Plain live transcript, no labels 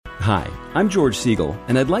Hi, I'm George Siegel,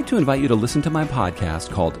 and I'd like to invite you to listen to my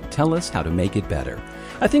podcast called Tell Us How to Make It Better.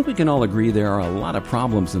 I think we can all agree there are a lot of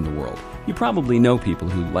problems in the world. You probably know people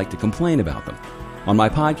who like to complain about them. On my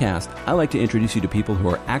podcast, I like to introduce you to people who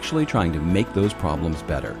are actually trying to make those problems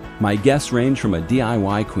better. My guests range from a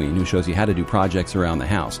DIY queen who shows you how to do projects around the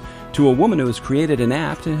house, to a woman who has created an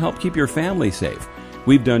app to help keep your family safe.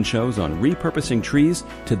 We've done shows on repurposing trees,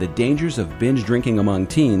 to the dangers of binge drinking among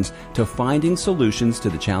teens, to finding solutions to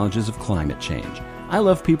the challenges of climate change. I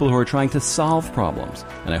love people who are trying to solve problems,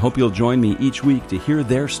 and I hope you'll join me each week to hear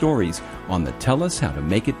their stories on the Tell Us How to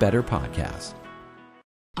Make It Better podcast.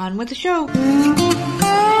 On with the show.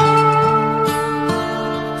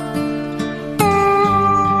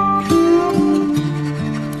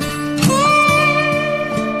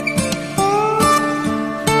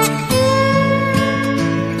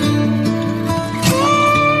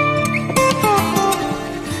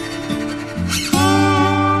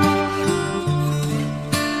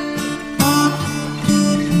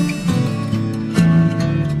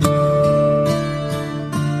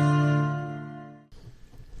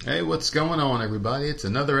 What's going on, everybody? It's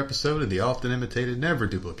another episode of the often imitated, never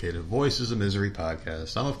duplicated Voices of Misery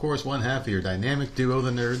podcast. I'm, of course, one half of your dynamic duo, the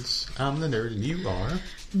nerds. I'm the nerd, and you are...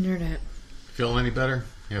 Nerdette. Feeling any better?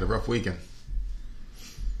 You had a rough weekend.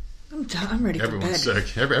 I'm ready for bed. Everyone's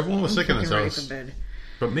sick. Everyone was sick in this house. Ready for bed.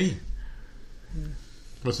 But me.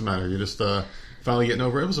 What's the matter? You're just finally getting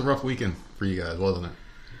over it? It was a rough weekend for you guys, wasn't it?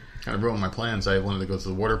 Kind of ruined my plans. I wanted to go to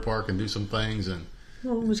the water park and do some things, and...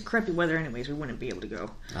 Well, it was crappy weather anyways. We wouldn't be able to go.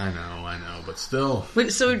 I know, but still.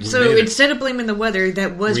 So instead of blaming the weather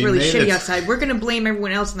that was really shitty outside, we're going to blame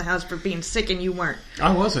everyone else in the house for being sick, and you weren't.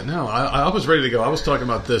 I wasn't, no. I was ready to go. I was talking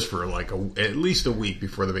about this for at least a week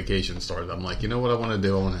before the vacation started. I'm like, you know what I want to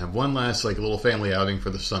do? I want to have one last little family outing for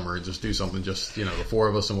the summer and just do something, just, the four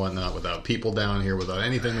of us and whatnot, without people down here, without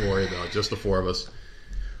anything to worry about, just the four of us.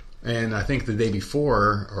 And I think the day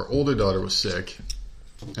before, our older daughter was sick.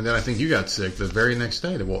 And then I think you got sick the very next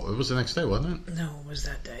day. Well, it was the next day, wasn't it? No, it was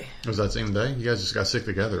that day. It was that same day? You guys just got sick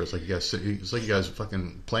together. It's like you guys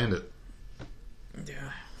fucking planned it. Yeah,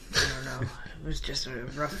 I don't know. It was just a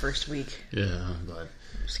rough first week. Yeah, but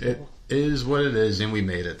it is what it is, and we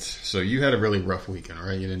made it. So you had a really rough weekend,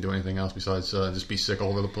 right? You didn't do anything else besides just be sick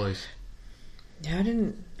all over the place? Yeah, I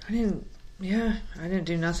didn't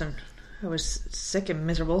do nothing. I was sick and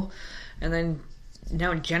miserable. And then...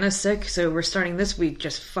 Now Jenna's sick, so we're starting this week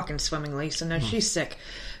just fucking swimmingly, so now she's sick.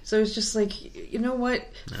 So it's just like, you know what?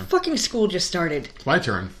 Yeah. Fucking school just started. It's my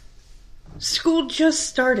turn. School just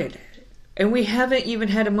started. And we haven't even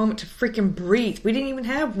had a moment to freaking breathe. We didn't even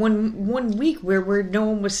have one week where no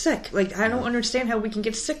one was sick. Like, I don't understand how we can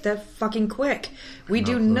get sick that fucking quick. We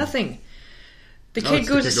do nothing. The kid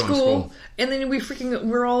goes to school, and then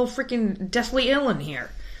we're all freaking deathly ill in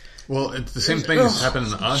here. Well, it's the same thing that's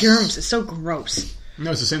happening to us. Germs. It's so gross. No,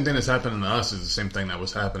 it's the same thing that's happening to us. It's the same thing that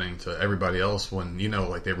was happening to everybody else when,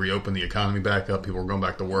 they reopened the economy back up. People were going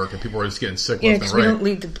back to work, and people were just getting sick left and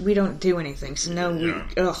right. We don't do anything. So now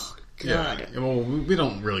God. Yeah. Well, we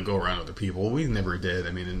don't really go around other people. We never did.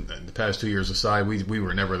 I mean, in the past 2 years aside, we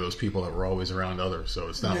were never those people that were always around others. So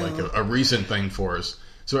it's not like a recent thing for us.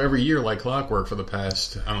 So every year, like clockwork, for the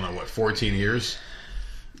past, 14 years...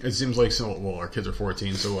 It seems like our kids are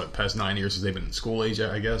 14, so past 9 years since they've been in school age,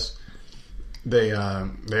 I guess. They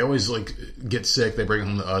always get sick, they bring it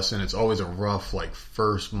home to us, and it's always a rough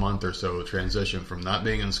first month or so transition from not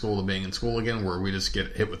being in school to being in school again, where we just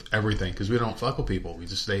get hit with everything because we don't fuck with people. We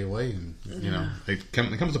just stay away, and it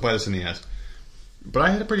comes to bite us in the ass. But I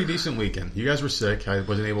had a pretty decent weekend. You guys were sick. I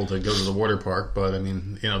wasn't able to go to the water park, but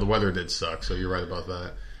the weather did suck, so you're right about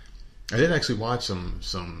that. I did actually watch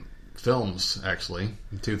some films, actually.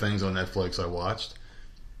 2 things on Netflix I watched.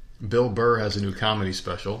 Bill Burr has a new comedy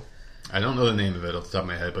special. I don't know the name of it off the top of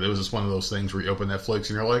my head, but it was just one of those things where you open Netflix and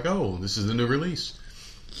you're like, oh, this is the new release.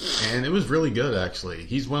 And it was really good, actually.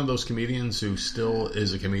 He's one of those comedians who still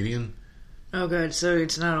is a comedian. Oh, good. So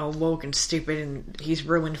it's not all woke and stupid and he's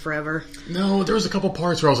ruined forever? No, there was a couple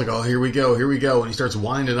parts where I was like, oh, here we go. And he starts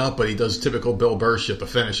winding up, but he does typical Bill Burr shit to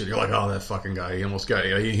finish it. You're like, oh, that fucking guy. He almost got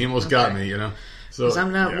me, Because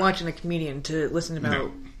I'm not watching a comedian to listen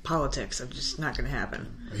about politics. It's just not going to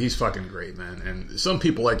happen. He's fucking great, man. And some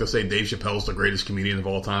people like to say Dave Chappelle's the greatest comedian of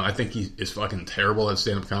all time. I think he is fucking terrible at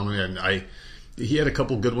stand-up comedy. And he had a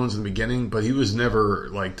couple good ones in the beginning, but he was never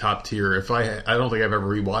top tier. I don't think I've ever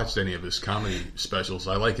rewatched any of his comedy specials.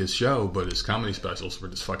 I like his show, but his comedy specials were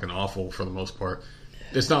just fucking awful for the most part.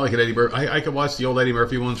 It's not like an Eddie Murphy. I could watch the old Eddie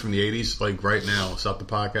Murphy ones from the 80s, right now. Stop the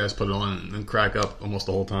podcast, put it on, and crack up almost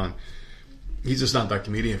the whole time. he's just not that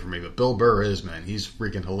comedian for me. But Bill Burr is, man. He's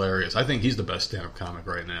freaking hilarious. I think he's the best stand-up comic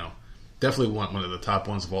right now. Definitely one of the top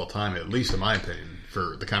ones of all time, at least in my opinion,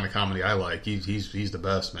 for the kind of comedy I like. He's the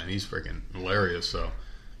best, man. He's freaking hilarious. So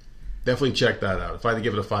definitely check that out. If I had to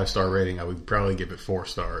give it a 5-star rating, I would probably give it 4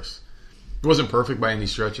 stars. It wasn't perfect by any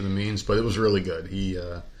stretch of the means, but it was really good. He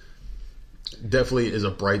definitely is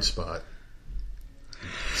a bright spot.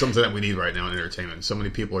 Something that we need right now in entertainment. So many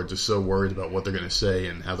people are just so worried about what they're going to say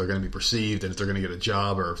and how they're going to be perceived, and if they're going to get a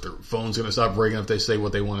job or if their phone's going to stop ringing if they say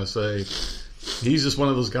what they want to say. He's just one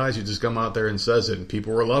of those guys who just come out there and says it, and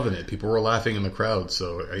people were loving it. People were laughing in the crowd.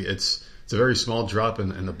 So it's a very small drop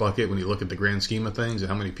in the bucket when you look at the grand scheme of things and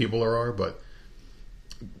how many people there are. But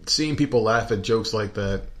seeing people laugh at jokes like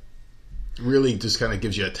that really just kind of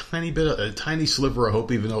gives you a tiny sliver of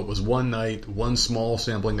hope, even though it was one night, one small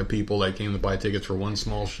sampling of people that came to buy tickets for one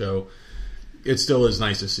small show. It still is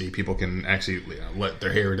nice to see people can actually let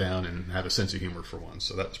their hair down and have a sense of humor for once.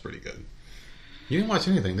 So that was pretty good. You didn't watch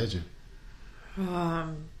anything, did you?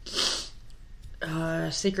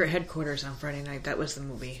 Secret Headquarters on Friday night. That was the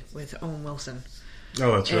movie with Owen Wilson.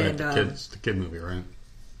 Oh, that's right. And, the kid movie, right?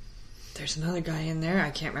 There's another guy in there. I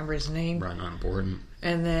can't remember his name. Right, not important.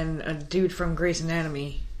 And then a dude from Grey's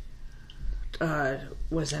Anatomy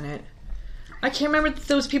was in it. I can't remember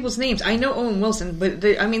those people's names. I know Owen Wilson, but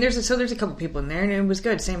there's a couple people in there, and it was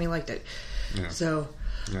good. Sammy liked it. Yeah. So,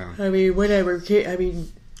 yeah. I mean, whatever. I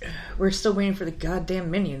mean, we're still waiting for the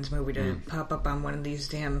goddamn Minions movie to pop up on one of these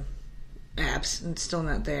damn apps, and it's still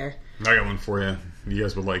not there. I got one for you. You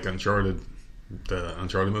guys would like Uncharted, the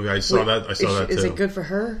Uncharted movie. I saw that too. Is it good for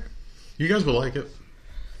her? You guys would like it.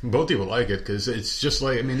 Both of you would like it because it's just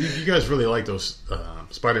like, I mean, you guys really like those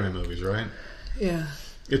Spider-Man movies, right? Yeah.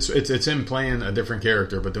 It's him playing a different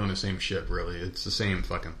character but doing the same shit, really. It's the same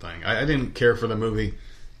fucking thing. I didn't care for the movie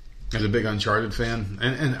as a big Uncharted fan.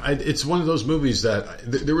 It's one of those movies that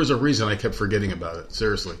there was a reason I kept forgetting about it.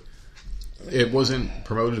 Seriously. It wasn't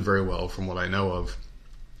promoted very well from what I know of.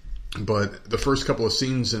 But the first couple of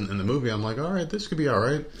scenes in the movie, I'm like, alright, this could be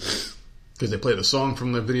alright. Because they played a song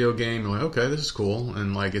from the video game. I'm like, okay, this is cool.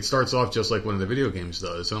 And like, it starts off just like one of the video games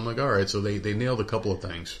does. And I'm like, alright, so they nailed a couple of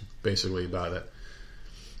things, basically, about it.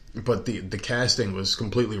 But the casting was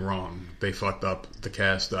completely wrong. They fucked up the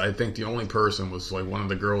cast. I think the only person was like one of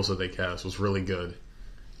the girls that they cast was really good.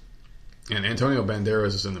 And Antonio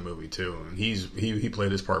Banderas is in the movie too, and he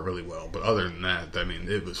played his part really well. But other than that, I mean,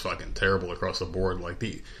 it was fucking terrible across the board. Like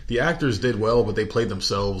the actors did well, but they played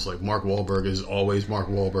themselves. Like Mark Wahlberg is always Mark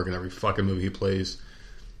Wahlberg in every fucking movie he plays.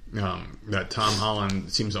 That Tom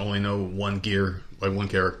Holland seems to only know one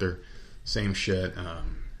character. Same shit.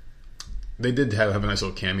 They did have a nice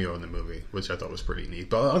little cameo in the movie, which I thought was pretty neat.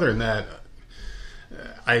 But other than that,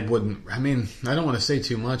 I don't want to say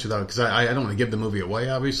too much without, because I don't want to give the movie away,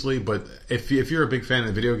 obviously. But if you're a big fan of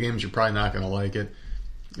the video games, you're probably not going to like it.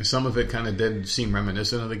 Some of it kind of did seem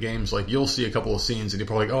reminiscent of the games. Like you'll see a couple of scenes and you're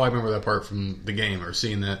probably like, oh, I remember that part from the game, or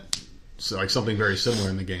seeing that, so like something very similar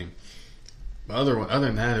in the game. But other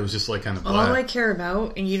than that, it was just like kind of black. All I care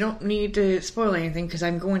about, and you don't need to spoil anything because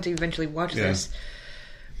I'm going to eventually watch this.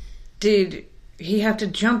 Did he have to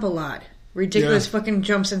jump a lot? Ridiculous fucking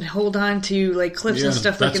jumps and hold on to like cliffs and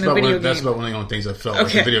stuff like in the video game. That's about one of the only things I felt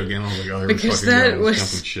like the video game. I was like, oh, because that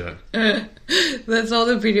was jumping shit. That's all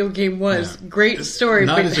the video game was. Yeah. Great story.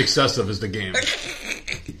 Not as excessive as the game.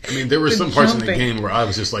 I mean, there were some parts in the game where I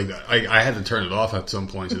was just like, I had to turn it off at some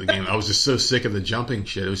points of the game. I was just so sick of the jumping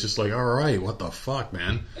shit. It was just like, all right, what the fuck,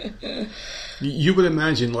 man? You would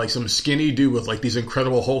imagine like some skinny dude with like these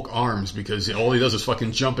Incredible Hulk arms, because all he does is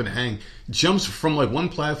fucking jump and hang. Jumps from like one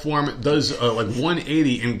platform, does like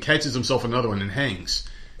 180 and catches himself another one and hangs.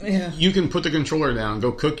 Yeah. You can put the controller down,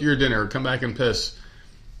 go cook your dinner, come back and piss,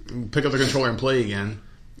 pick up the controller and play again,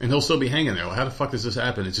 and he'll still be hanging there. Like, how the fuck does this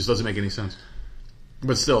happen? It just doesn't make any sense.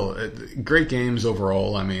 But still, great games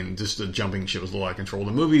overall. I mean, just the jumping shit was a little out of control.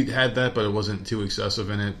 The movie had that, but it wasn't too excessive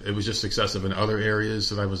in it. It was just excessive in other areas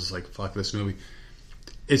that I was just like, fuck this movie.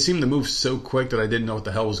 It seemed to move so quick that I didn't know what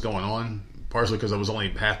the hell was going on, partially because I was only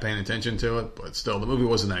half paying attention to it, but still, the movie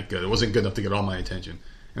wasn't that good. It wasn't good enough to get all my attention.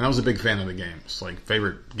 And I was a big fan of the games. Like,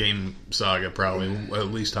 favorite game saga, probably at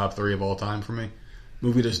least top 3 of all time for me.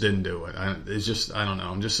 Movie just didn't do it. I don't know.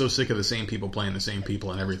 I'm just so sick of the same people playing the same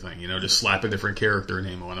people and everything. You know, just slap a different character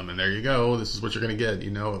name on them, and there you go. This is what you're going to get. You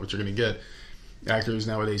know what you're going to get. Actors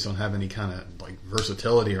nowadays don't have any kind of like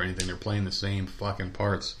versatility or anything. They're playing the same fucking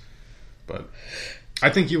parts. But I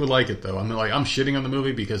think you would like it, though. I mean, like, I'm shitting on the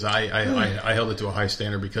movie because I held it to a high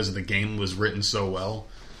standard because the game was written so well,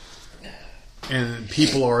 and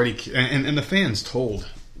people already and the fans told.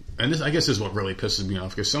 And this, I guess, is what really pisses me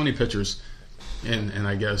off, because Sony Pictures. And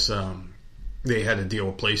I guess they had to deal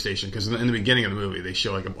with PlayStation because in the beginning of the movie they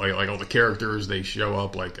show like all the characters, they show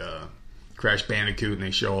up like Crash Bandicoot, and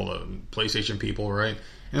they show all the PlayStation people, right?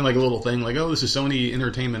 And like a little thing like, oh, this is Sony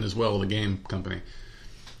Entertainment as well, the game company.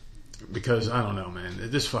 Because I don't know, man,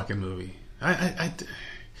 this fucking movie,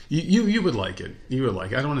 you would like it. You would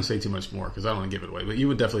like it. I don't want to say too much more because I don't want to give it away, but you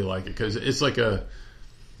would definitely like it because it's like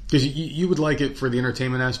because you would like it for the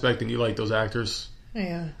entertainment aspect, and you like those actors.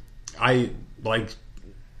 Yeah. I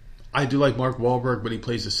do like Mark Wahlberg, but he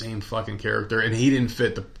plays the same fucking character, and he didn't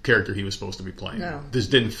fit the character he was supposed to be playing. No. This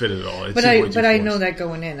didn't fit at all. But I know that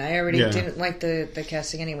going in. I already didn't like the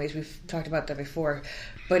casting anyways. We've talked about that before.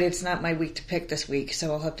 But it's not my week to pick this week,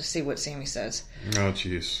 so I'll have to see what Sammy says. Oh,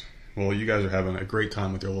 jeez. Well, you guys are having a great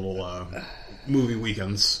time with your little movie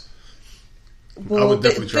weekends. Well,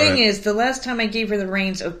 the thing is, the last time I gave her the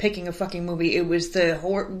reins of picking a fucking movie, it was the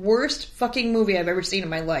worst fucking movie I've ever seen in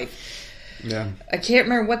my life. Yeah. I can't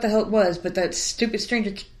remember what the hell it was, but that stupid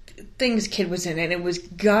Stranger Things kid was in it, and it was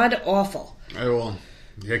god-awful. Well,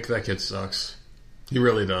 that kid sucks. He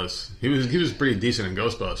really does. He was pretty decent in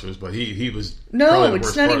Ghostbusters, but he was no,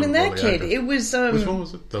 it's not even that kid. It was which one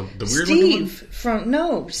was it? The weird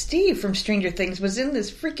Steve from Stranger Things was in this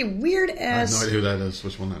freaking weird ass. I have no idea who that is.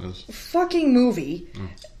 Which one that is? Fucking movie,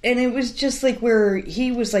 and it was just like where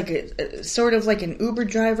he was like a sort of like an Uber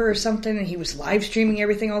driver or something, and he was live streaming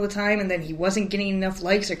everything all the time, and then he wasn't getting enough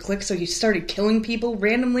likes or clicks, so he started killing people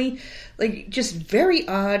randomly. Like, just very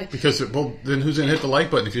odd. Because, well, then who's going to hit the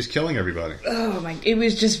like button if he's killing everybody? Oh, my... It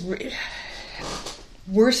was just...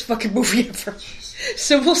 worst fucking movie ever.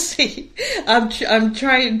 So we'll see. I'm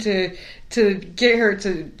trying to get her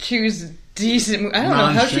to choose decent... I don't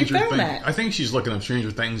know how she found that. I think she's looking up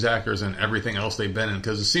Stranger Things actors and everything else they've been in,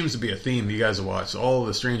 because it seems to be a theme you guys have watched. All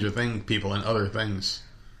the Stranger Things people and other things.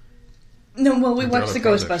 No, well, we watched the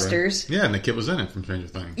Ghostbusters. Right? Yeah, and the kid was in it from Stranger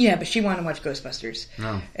Things. Yeah, but she wanted to watch Ghostbusters.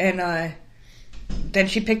 No. And then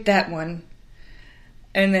she picked that one.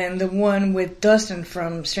 And then the one with Dustin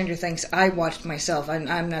from Stranger Things, I watched myself. I'm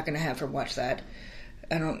not going to have her watch that.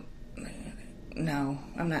 No,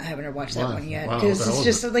 I'm not having her watch that one yet. Because it's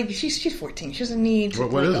just like, she's 14. She doesn't need to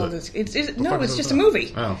what is all it? this. It's just a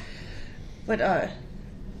movie. Oh. But,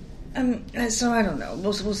 so I don't know.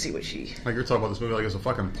 We'll see what she... Like, you're talking about this movie like it's a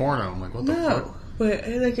fucking porno. I'm like, what the fuck? No, but,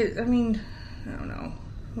 like, I mean, I don't know.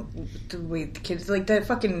 The way the kids... Like, that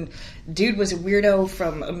fucking dude was a weirdo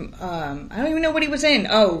from... I don't even know what he was in.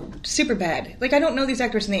 Oh, Superbad. Like, I don't know these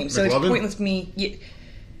actors' names, so McLovin? It's pointless to me...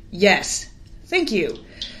 Yes. Thank you.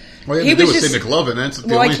 Well, you have to do with say McLovin. That's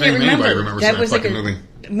the only thing anybody remembers that from was that like fucking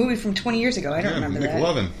a movie from 20 years ago. I don't remember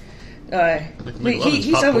McLovin. that.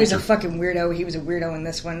 He's always culture. a fucking weirdo. He was a weirdo in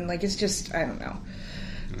this one. Like, it's just, I don't know.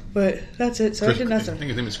 But that's it. So I did nothing. I think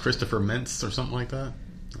his name is Christopher Mintz or something like that.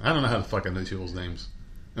 I don't know how to fucking know people's names.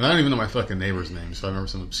 And I don't even know my fucking neighbor's name, so I remember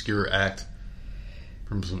some obscure act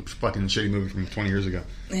from some fucking shitty movie from 20 years ago.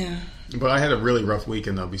 Yeah. But I had a really rough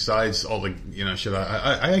weekend, though, besides all the, shit.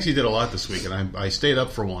 I actually did a lot this week, and I stayed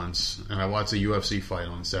up for once, and I watched a UFC fight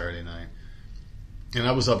on Saturday night. And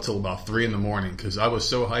I was up till about 3 in the morning because I was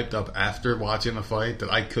so hyped up after watching the fight that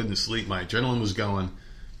I couldn't sleep. My adrenaline was going.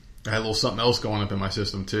 I had a little something else going up in my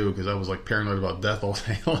system too because I was like paranoid about death all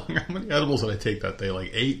day long. How many edibles did I take that day?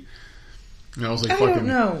 Like 8? And I was like, I don't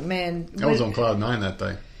know, man. I was on cloud 9 that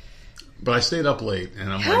day. But I stayed up late,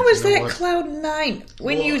 and I'm How like, is that cloud 9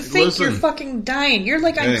 when you think you're fucking dying? You're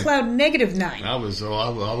like on cloud -9. I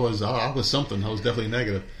was something. I was definitely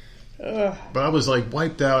negative. But I was like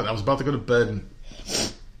wiped out. I was about to go to bed. And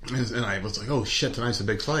I was like, oh shit, tonight's a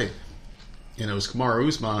big fight. And it was Kamaru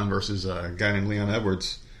Usman versus a guy named Leon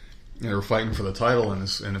Edwards. And they were fighting for the title. And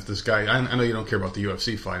if this guy, I know you don't care about the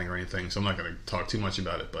UFC fighting or anything, so I'm not going to talk too much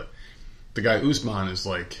about it. But the guy Usman is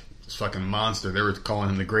like this fucking monster. They were calling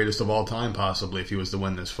him the greatest of all time, possibly, if he was to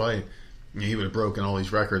win this fight. And he would have broken all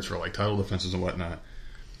these records for like title defenses and whatnot.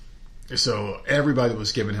 So everybody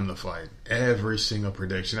was giving him the fight. Every single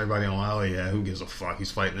prediction. Everybody on, oh yeah, who gives a fuck?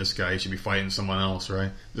 He's fighting this guy. He should be fighting someone else,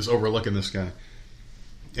 right? Just overlooking this guy.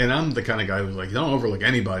 And I'm the kind of guy who's like, don't overlook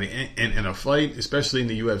anybody. And in a fight, especially in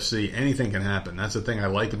the UFC, anything can happen. That's the thing I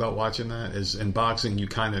like about watching that, is in boxing, you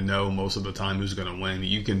kind of know most of the time who's going to win.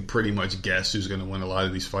 You can pretty much guess who's going to win a lot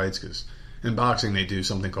of these fights, because in boxing they do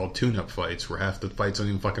something called tune-up fights, where half the fights don't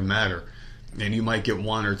even fucking matter. And you might get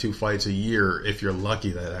 1 or 2 fights a year if you're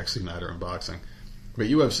lucky that actually matter in boxing. But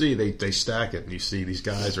UFC, they stack it, and you see these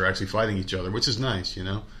guys are actually fighting each other, which is nice,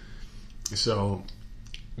 So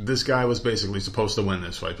this guy was basically supposed to win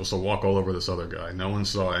this fight, supposed to walk all over this other guy. No one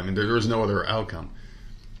saw it. I mean, there was no other outcome.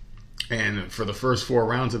 And for the first 4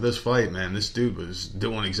 rounds of this fight, man, this dude was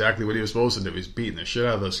doing exactly what he was supposed to do. He was beating the shit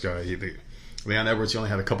out of this guy. Leon Edwards, he only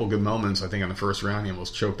had a couple good moments. I think in the first round, he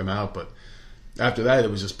almost choked him out. But after that,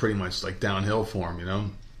 it was just pretty much like downhill for him, you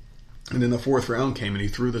know. And then the fourth round came, and he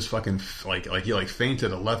threw this fucking he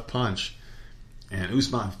fainted a left punch, and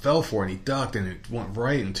Usman fell for it. And he ducked, and it went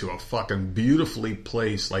right into a fucking beautifully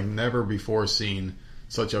placed, like never before seen,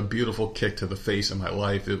 such a beautiful kick to the face in my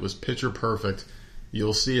life. It was picture perfect.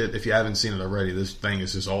 You'll see it if you haven't seen it already. This thing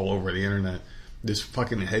is just all over the internet. This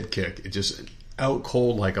fucking head kick, it just out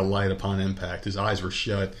cold like a light upon impact. His eyes were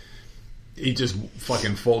shut. He just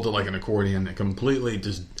fucking folded like an accordion, and completely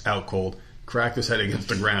just out cold. Cracked his head against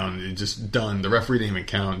the ground. It just done. The referee didn't even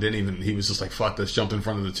count. He was just like, fuck this. Jumped in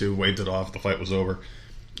front of the two, waved it off. The fight was over.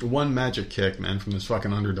 One magic kick, man, from this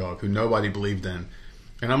fucking underdog who nobody believed in.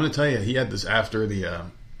 And I'm going to tell you, he had this after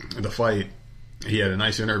the fight. He had a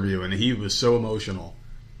nice interview, and he was so emotional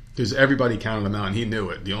because everybody counted him out, and he knew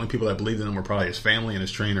it. The only people that believed in him were probably his family and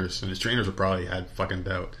his trainers, and his trainers were probably had fucking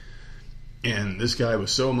doubt. And this guy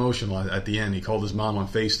was so emotional at the end. He called his mom on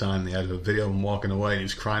FaceTime. They had a video of him walking away, and he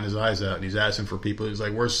was crying his eyes out, and he's asking for people. He was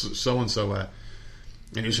like, where's so-and-so at?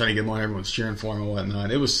 And he was trying to get him on. Everyone's cheering for him and whatnot.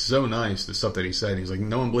 It was so nice, the stuff that he said. He's like,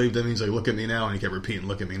 no one believed him. He's like, look at me now. And he kept repeating,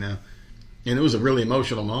 look at me now. And it was a really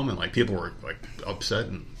emotional moment. Like, people were, like, upset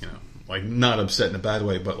and, you know, like, not upset in a bad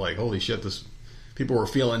way, but, like, holy shit, people were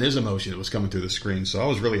feeling his emotion that was coming through the screen. So I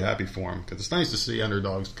was really happy for him, because it's nice to see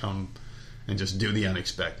underdogs come and just do the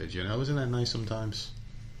unexpected, you know? Isn't that nice sometimes?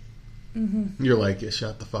 Mm-hmm. You're like,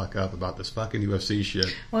 shut the fuck up about this fucking UFC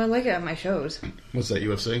shit. Well, I like it at my shows. What's that,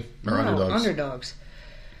 UFC? Or no, Underdogs? Underdogs.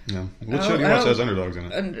 Yeah. What show do you watch that has underdogs in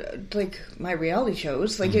it? And, like, my reality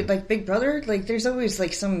shows. Like, like Big Brother, like, there's always,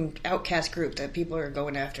 like, some outcast group that people are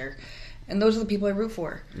going after. And those are the people I root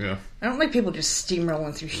for. Yeah. I don't like people just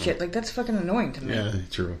steamrolling through shit. Like, that's fucking annoying to me. Yeah,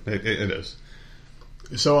 true. It is.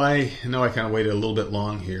 So I know I kind of waited a little bit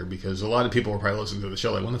long here because a lot of people were probably listening to the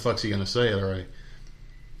show like, when the fuck's he going to say it already?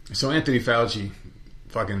 So Anthony Fauci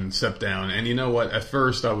fucking stepped down. And you know what? At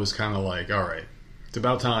first I was kind of like, all right, it's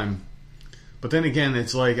about time. But then again,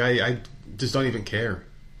 it's like I just don't even care.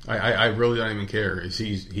 I really don't even care.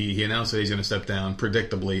 He announced that he's going to step down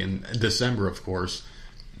predictably in December, of course,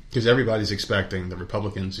 because everybody's expecting the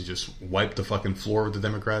Republicans to just wipe the fucking floor with the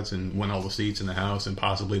Democrats and win all the seats in the House and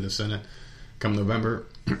possibly the Senate come November.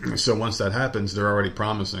 So once that happens, they're already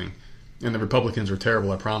promising. And the Republicans are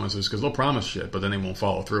terrible at promises because they'll promise shit, but then they won't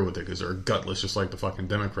follow through with it because they're gutless just like the fucking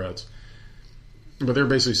Democrats. But they're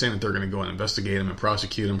basically saying that they're going to go and investigate him and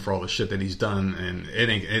prosecute him for all the shit that he's done, and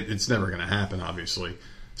it's never going to happen, obviously.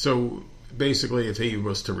 So basically, if he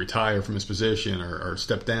was to retire from his position or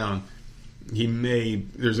step down,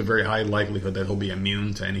 there's a very high likelihood that he'll be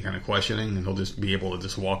immune to any kind of questioning, and he'll just be able to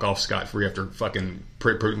just walk off scot-free after fucking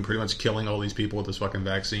pretty much killing all these people with this fucking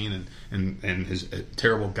vaccine and his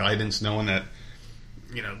terrible guidance, knowing that,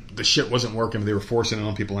 you know, the shit wasn't working, but they were forcing it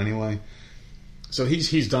on people anyway. So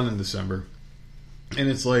he's done in December. And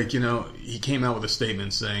it's like, you know, he came out with a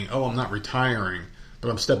statement saying, oh, I'm not retiring, but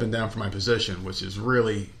I'm stepping down from my position, which is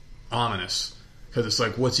really ominous. Because it's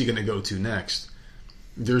like, what's he going to go to next?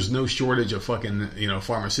 There's no shortage of fucking, you know,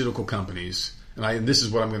 pharmaceutical companies. And this is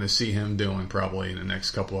what I'm going to see him doing probably in the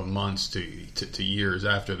next couple of months to years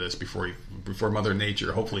after this, before Mother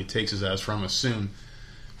Nature hopefully takes his ass from us soon.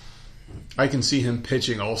 I can see him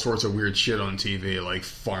pitching all sorts of weird shit on TV, like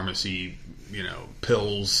pharmacy, you know,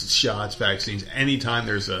 pills, shots, vaccines. Anytime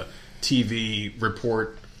there's a TV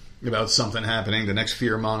report about something happening, the next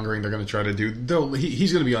fear-mongering they're going to try to do,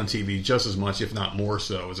 he's going to be on TV just as much, if not more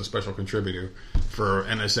so, as a special contributor for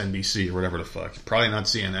MSNBC or whatever the fuck. Probably not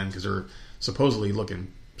CNN, because they're supposedly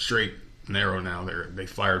looking straight narrow now. They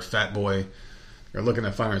fired Fat Boy. They're looking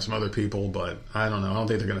at firing some other people, but I don't know. I don't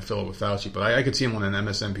think they're going to fill it with Fauci. But I could see him on an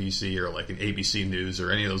MSNBC or like an ABC News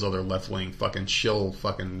or any of those other left-wing fucking shill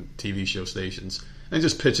fucking TV show stations. And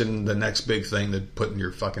just pitching the next big thing to put in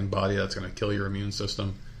your fucking body that's going to kill your immune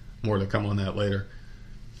system. More to come on that later.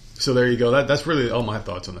 So there you go. That's really all my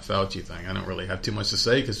thoughts on the Fauci thing. I don't really have too much to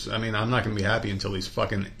say because, I mean, I'm not going to be happy until he's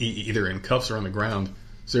fucking either in cuffs or on the ground.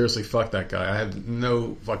 Seriously, fuck that guy. I have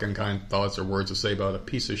no fucking kind thoughts or words to say about a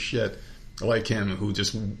piece of shit like him who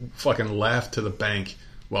just fucking laughed to the bank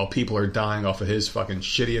while people are dying off of his fucking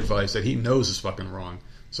shitty advice that he knows is fucking wrong.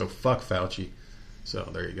 So fuck Fauci. So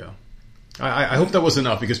there you go. I hope that was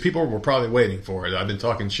enough because people were probably waiting for it. I've been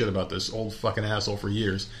talking shit about this old fucking asshole for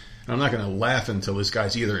years. And I'm not going to laugh until this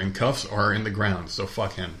guy's either in cuffs or in the ground. So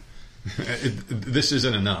fuck him. This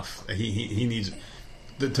isn't enough. He needs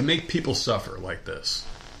to make people suffer like this.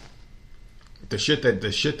 The shit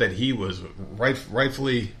that he was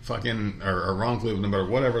rightfully fucking or wrongfully, no matter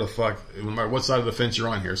whatever the fuck, no matter what side of the fence you're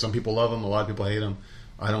on here. Some people love him, a lot of people hate him.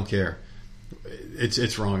 I don't care.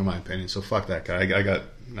 It's wrong in my opinion. So fuck that guy. I got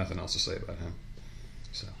nothing else to say about him.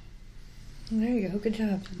 So There you go. Good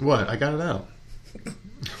job. what? I got it out.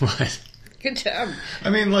 What? Good job. I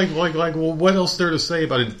mean, well, what else is there to say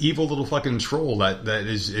about an evil little fucking troll that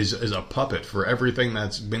is a puppet for everything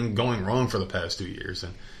that's been going wrong for the past 2 years?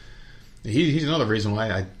 And he's another reason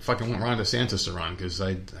why I fucking want Ron DeSantis to run, because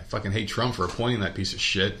I fucking hate Trump for appointing that piece of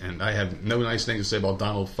shit, and I have no nice thing to say about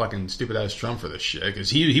Donald fucking stupid ass Trump for this shit, because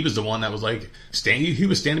he was the one that was like he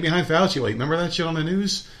was standing behind Fauci. Like, remember that shit on the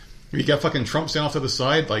news? You got fucking Trump standing off to the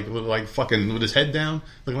side, like fucking with his head down,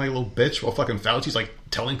 looking like a little bitch, while fucking Fauci's like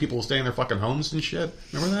telling people to stay in their fucking homes and shit.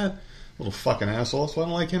 Remember that? Little fucking asshole. So I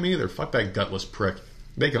don't like him either. Fuck that gutless prick.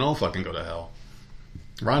 They can all fucking go to hell.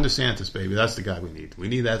 Ron DeSantis, baby, that's the guy we need. We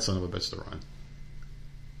need that son of a bitch to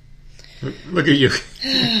run. Look at you.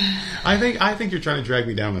 I think you're trying to drag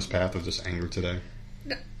me down this path of just anger today.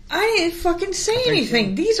 I didn't fucking say anything.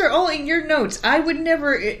 So. These are all in your notes. I would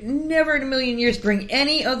never in a million years bring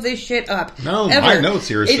any of this shit up. No, ever. My notes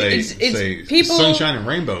here say people sunshine and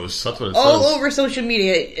rainbows. That's what it all says. over social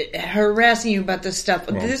media harassing you about this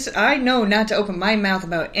stuff. Well, this I know not to open my mouth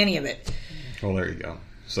about any of it. Well, there you go.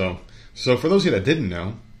 So for those of you that didn't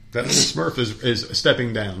know, that little Smurf is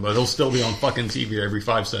stepping down, but he'll still be on fucking TV every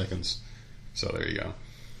 5 seconds. So there you go.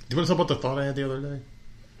 Do you want to talk about the thought I had the other day?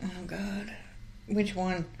 Oh, God. Which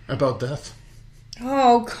one? About death.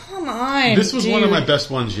 Oh, come on. This was one of my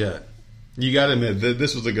best ones yet. You got to admit,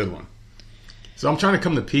 this was a good one. So I'm trying to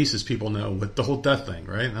come to peace, as people know, with the whole death thing,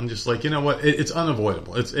 right? I'm just like, you know what? It's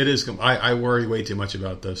unavoidable. It is. I worry way too much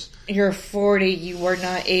about this. You're 40. You are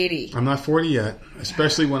not 80. I'm not 40 yet,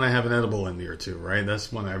 especially when I have an edible in me or two, right?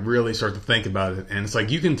 That's when I really start to think about it. And it's like,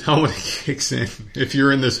 you can tell when it kicks in if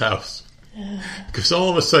you're in this house. Because all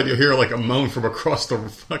of a sudden you'll hear like a moan from across the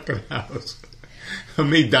fucking house. Of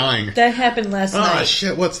me dying. That happened last night. Oh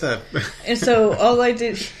shit, what's that? And so all I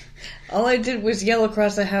did was yell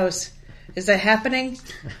across the house, "Is that happening?"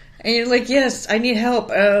 And you're like, "Yes, I need help."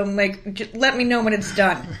 Like, let me know when it's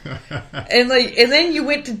done. And then you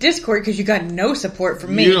went to Discord because you got no support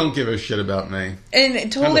from me. You don't give a shit about me.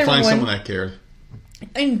 And told I had to everyone find someone that cared.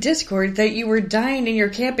 In Discord that you were dying in your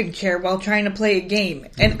camping chair while trying to play a game,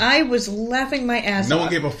 and I was laughing my ass off. No one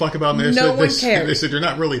gave a fuck about me. No one cared. They said you're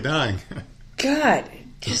not really dying. God,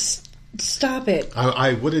 just stop it.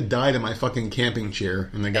 I would have died in my fucking camping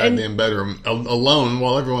chair in the goddamn bedroom alone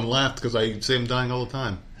while everyone laughed because I say I'm dying all the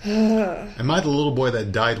time. Am I the little boy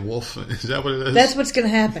that died wolf? Is that what it is? That's what's going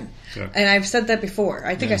to happen. Yeah. And I've said that before.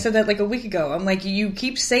 I think I said that like a week ago. I'm like, you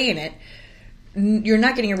keep saying it, you're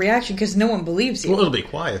not getting a reaction because no one believes you. Well, it'll be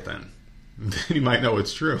quiet then. Then you might know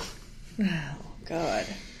it's true. Oh, God.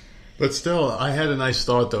 But still, I had a nice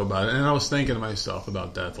thought, though, about it. And I was thinking to myself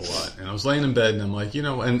about death a lot. And I was laying in bed, and I'm like, you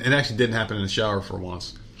know, and it actually didn't happen in the shower for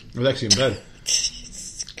once. I was actually in bed.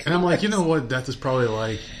 And I'm like, you know what death is probably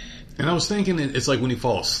like? And I was thinking it's like when you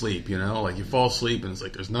fall asleep, you know? Like, you fall asleep, and it's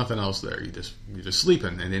like there's nothing else there. You're just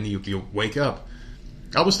sleeping, and then you wake up.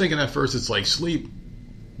 I was thinking at first it's like sleep,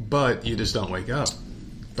 but you just don't wake up.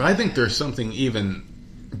 But I think there's something even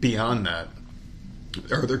beyond that.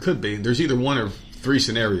 Or there could be. There's either one or 3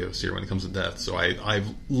 scenarios here when it comes to death. So I've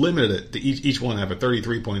limited it to each one have a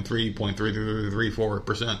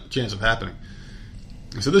 33.3.334% chance of happening.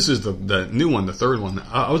 So this is the new one, the third one.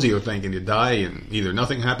 I was either thinking you die and either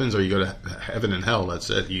nothing happens or you go to heaven and hell.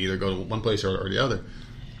 That's it. You either go to one place or the other.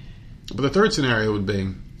 But the third scenario would be,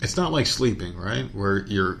 it's not like sleeping, right? Where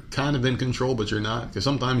you're kind of in control, but you're not. Because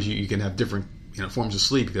sometimes you can have different forms of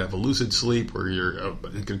sleep. You can have a lucid sleep where you're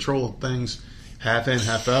in control of things. Half in,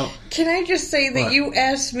 half out. Can I just say that What? you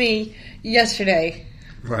asked me yesterday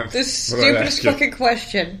this stupidest fucking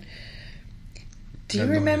question. Do you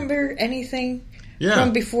remember anything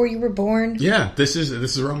from before you were born? Yeah, this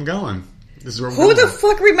is where I'm going. Who the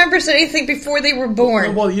fuck remembers anything before they were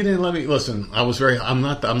born? Well, you didn't let me listen. I'm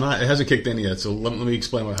not. It hasn't kicked in yet. So let me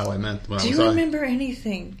explain how I meant. Do you remember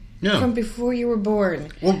anything from before you were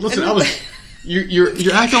born? Well, listen, I was.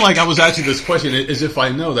 You're acting like I was asking this question as if I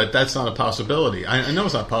know that's not a possibility. I know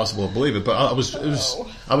it's not possible to believe it, but I was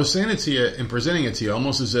saying it to you and presenting it to you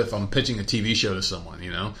almost as if I'm pitching a TV show to someone,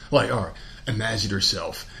 like, all right, imagine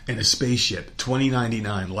yourself in a spaceship,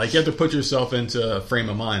 2099. Like, you have to put yourself into a frame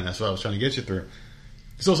of mind. That's what I was trying to get you through.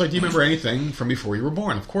 So it's like, do you remember anything from before you were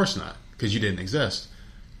born? Of course not, because you didn't exist.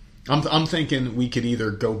 I'm thinking we could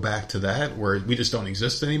either go back to that where we just don't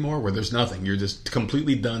exist anymore, where there's nothing. You're just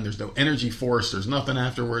completely done. There's no energy force. There's nothing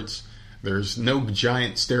afterwards. There's no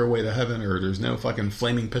giant stairway to heaven, or there's no fucking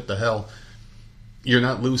flaming pit to hell. You're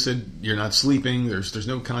not lucid. You're not sleeping. There's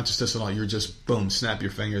no consciousness at all. You're just, boom, snap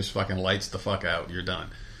your fingers, fucking lights the fuck out. You're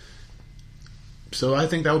done. So I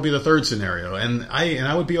think that would be the third scenario, and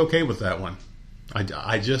I would be okay with that one.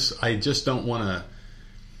 I just don't want to.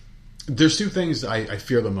 There's two things I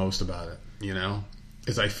fear the most about it. You know,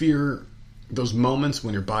 is I fear those moments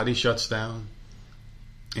when your body shuts down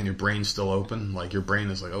and your brain's still open. Like your brain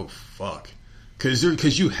is like, oh fuck,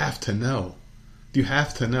 because you have to know. You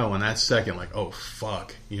have to know in that second, like, oh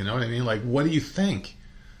fuck, you know what I mean? Like, what do you think?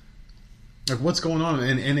 Like, what's going on?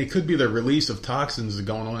 And it could be the release of toxins that are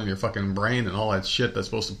going on in your fucking brain and all that shit that's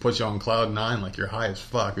supposed to put you on cloud 9, like you're high as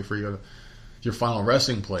fuck before you go to your final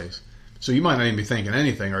resting place. So you might not even be thinking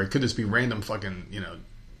anything, or it could just be random fucking, you know,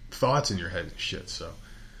 thoughts in your head and shit. So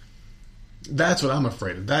that's what I'm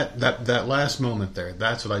afraid of. That last moment there,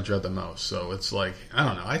 that's what I dread the most. So it's like, I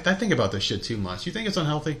don't know. I think about this shit too much. You think it's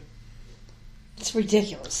unhealthy? It's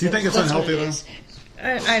ridiculous. Do you think it's unhealthy, though?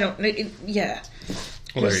 I don't. Yeah.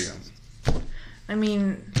 Well, there you go. I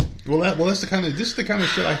mean... Well, this is the kind of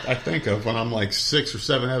shit I think of when I'm like 6 or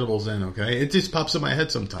 7 edibles in, okay? It just pops in my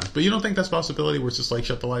head sometimes. But you don't think that's a possibility where it's just like,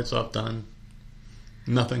 shut the lights off, done?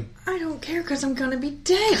 Nothing? I don't care because I'm going to be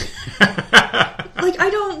dead. Like, I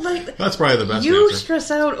don't, like... That's probably the best You answer.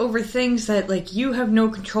 stress out over things that, like, you have no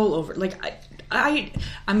control over. Like,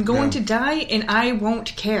 I'm going to die and I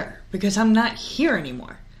won't care because I'm not here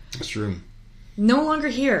anymore. That's true. No longer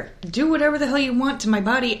here. Do whatever the hell you want to my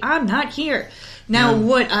body. I'm not here. Now,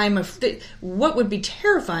 what would be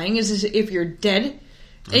terrifying is if you're dead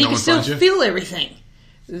and you can still feel everything.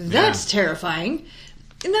 That's terrifying.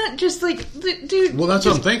 Not just like, dude. Well, that's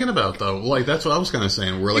what I'm thinking about, though. Like, that's what I was kind of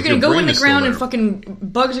saying. Where, like, you're going to go in the ground and there. fucking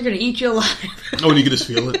bugs are going to eat you alive. Oh, and you can just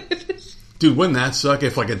feel it? Dude, wouldn't that suck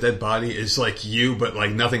if, like, a dead body is like you, but,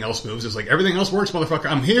 like, nothing else moves? It's like, everything else works, motherfucker.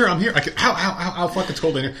 I'm here. I can, ow, fuck, it's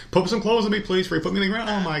cold in here. Put some clothes on me, please, before you put me in the ground.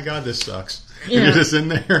 Oh, my God, this sucks. Yeah. And you're just in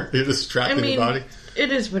there. You're just trapped in your body. It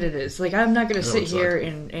is what it is. Like, I'm not going to sit here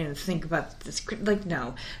and think about this. Like,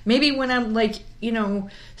 no. Maybe when I'm, like,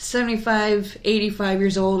 75, 85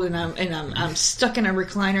 years old and I'm stuck in a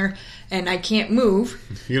recliner and I can't move.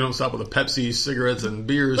 You don't stop with the Pepsi, cigarettes, and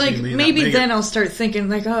beers. Like, maybe then I'll start thinking,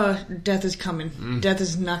 like, oh, death is coming. Death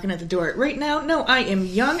is knocking at the door. Right now, no, I am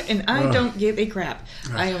young and I don't give a crap.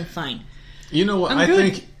 I am fine. You know what? I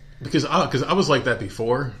think, because I was like that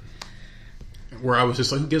before, where I was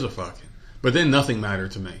just like, who gives a fuck? But then nothing mattered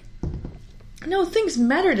to me. No, things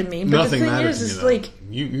matter to me. But nothing the thing mattered is to me, like...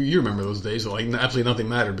 You remember those days. Like, absolutely nothing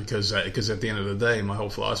mattered because at the end of the day, my whole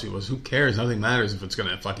philosophy was, who cares? Nothing matters if it's going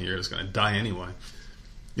to fucking you're just going to die anyway.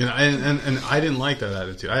 You know, and I didn't like that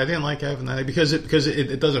attitude. I didn't like having that because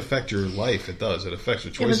it does affect your life. It does. It affects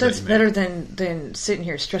your choices. Yeah, but that's better than sitting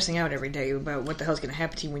here stressing out every day about what the hell's going to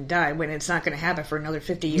happen to you when you die when it's not going to happen for another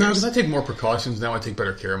 50 years. No, because I take more precautions now. I take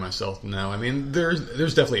better care of myself now. I mean, there's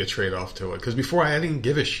definitely a trade-off to it. Because before I didn't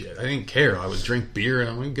give a shit. I didn't care. I would drink beer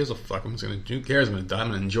and I'm like, who gives a fuck? Who cares? I'm going to die. I'm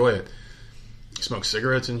going to enjoy it. Smoke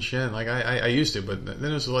cigarettes and shit. Like I used to, but then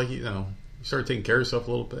it was like, you start taking care of yourself a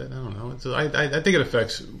little bit. I don't know. I think it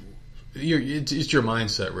affects. It's your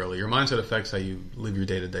mindset, really. Your mindset affects how you live your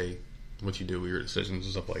day-to-day, what you do, your decisions,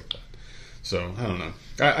 and stuff like that. So, I don't know.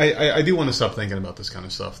 I do want to stop thinking about this kind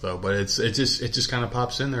of stuff, though, but it just kind of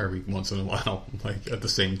pops in there every once in a while, like, at the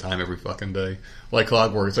same time every fucking day. Like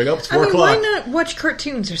clockwork. It's like, oh, it's 4 o'clock. Why not watch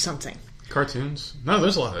cartoons or something? Cartoons? No,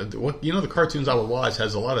 there's a lot of... the cartoons I would watch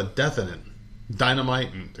has a lot of death in it.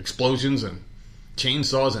 Dynamite and explosions and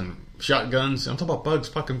chainsaws and shotguns. I'm talking about Bugs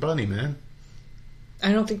fucking Bunny, man.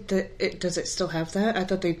 I don't think that does it still have that? I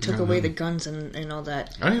thought they took away the guns and all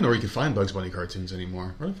that. I don't even know where you can find Bugs Bunny cartoons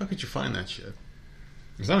anymore. Where the fuck could you find that shit?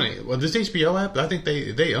 There's not any. Well, this HBO app, I think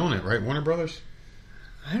they own it, right? Warner Brothers?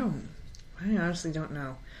 I honestly don't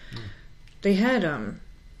know. They had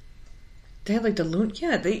like the Loon.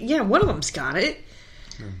 Yeah, one of them's got it.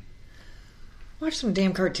 Watch some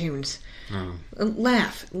damn cartoons.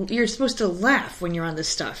 Laugh. You're supposed to laugh when you're on this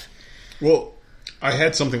stuff. Well, I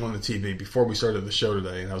had something on the TV before we started the show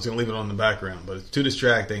today, and I was going to leave it on in the background, but it's too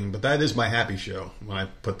distracting. But that is my happy show when I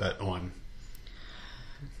put that on.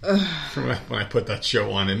 When I put that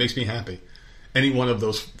show on, it makes me happy. Any one of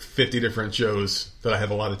those 50 different shows that I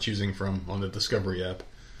have a lot of choosing from on the Discovery app.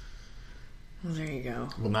 Well, there you go.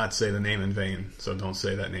 Will not say the name in vain, so don't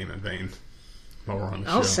say that name in vain while we're on the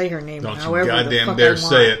show. I'll say her name don't however you goddamn the fuck dare I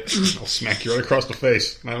say want. it. I'll smack you right across the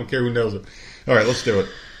face. I don't care who knows it. All right, let's do it.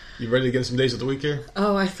 You ready to get some days of the week here?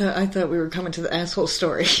 Oh, I thought we were coming to the asshole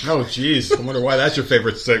story. Oh, jeez. I wonder why that's your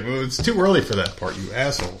favorite segment. It's too early for that part, you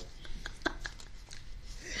asshole.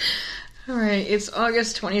 All right, it's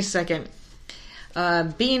August 22nd.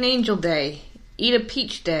 Be an Angel Day. Eat a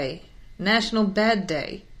Peach Day. National Bad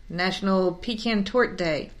Day. National Pecan Tort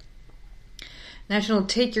Day. National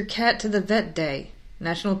Take Your Cat to the Vet Day.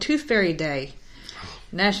 National Tooth Fairy Day.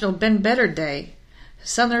 National Been Better Day,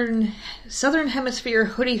 Southern Hemisphere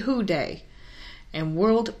Hoodie Hoo Day, and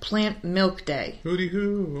World Plant Milk Day. Hootie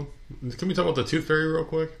hoo. Can we talk about the Tooth Fairy real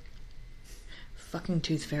quick? Fucking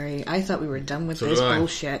Tooth Fairy. I thought we were done with this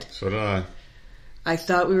bullshit. So did I. I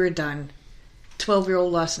thought we were done.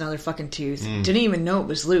 12-year-old lost another fucking tooth. Didn't even know it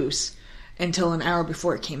was loose until an hour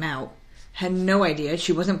before it came out. Had no idea.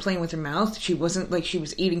 She wasn't playing with her mouth. She wasn't, like, she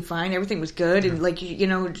was eating fine. Everything was good. And, like, you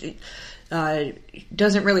know,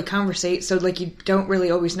 doesn't really conversate. So, like, you don't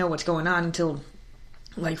really always know what's going on until,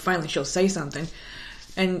 like, finally she'll say something.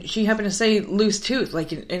 And she happened to say loose tooth.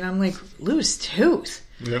 Like, and I'm like, loose tooth?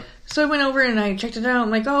 Yep. So I went over and I checked it out.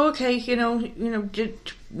 I'm like, oh, okay, you know,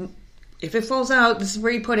 if it falls out, this is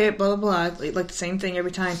where you put it, blah, blah, blah. Like the same thing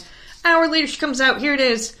every time. Hour later, she comes out, here it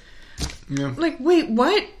is. Yeah. I'm like, wait,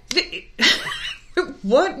 what?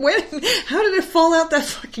 What? When? How did it fall out that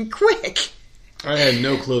fucking quick? I had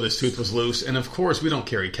no clue this tooth was loose. And of course, we don't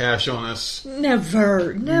carry cash on us.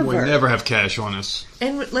 Never. We never have cash on us.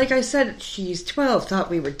 And like I said, she's 12,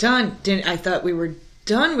 thought we were done. I thought we were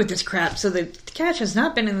done with this crap, so the cash has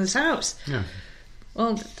not been in this house. Yeah.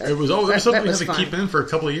 Well, it was always something we had to keep in for a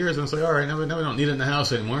couple of years, and it's like, all right, now we don't need it in the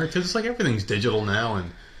house anymore, because it's like everything's digital now, and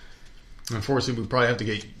unfortunately we probably have to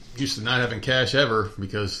get used to not having cash ever,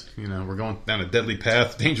 because, you know, we're going down a deadly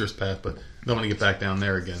path, dangerous path, but don't want to get back down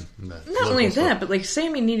there again. Not only that, but like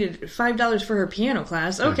Sammy needed $5 for her piano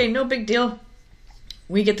class. Okay, no big deal.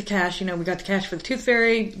 We get the cash, you know, we got the cash for the Tooth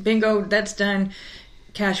Fairy, bingo, that's done.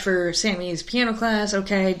 Cash for Sammy's piano class.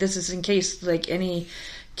 Okay, this is in case like any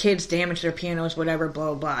kids damage their pianos, whatever,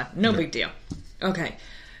 blah, blah, blah. No big deal. Okay.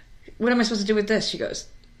 What am I supposed to do with this? She goes,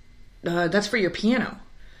 that's for your piano.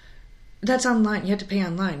 That's online. You have to pay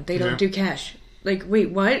online. They don't do cash. Like,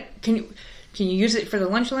 wait, what? Can you use it for the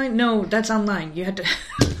lunch line? No, that's online. You have to...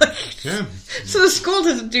 Yeah. So the school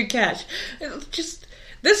doesn't do cash.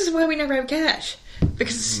 This is why we never have cash.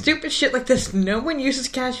 Because of stupid shit like this, no one uses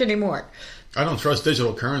cash anymore. I don't trust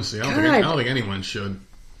digital currency. I don't think anyone should.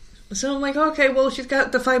 So I'm like, okay, well, she's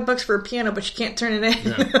got the $5 for a piano, but she can't turn it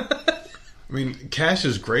in. Yeah. I mean, cash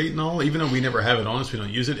is great and all. Even though we never have it on us, we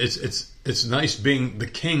don't use it. It's nice being the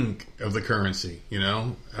king of the currency, you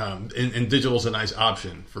know. And digital's a nice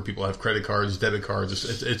option for people who have credit cards, debit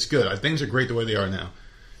cards. It's good. Things are great the way they are now.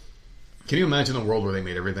 Can you imagine a world where they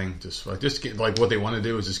made everything just what they want to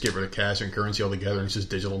do is just get rid of cash and currency altogether, and it's just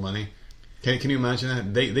digital money? Can you imagine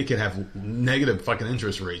that? They could have negative fucking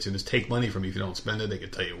interest rates and just take money from you if you don't spend it. They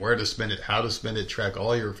could tell you where to spend it, how to spend it, track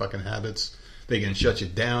all your fucking habits. They can shut you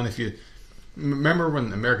down if you... Remember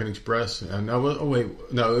when American Express... it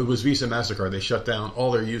was Visa MasterCard. They shut down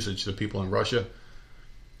all their usage to people in Russia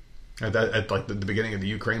at like the beginning of the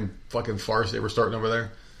Ukraine fucking farce they were starting over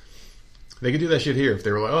there. They could do that shit here if they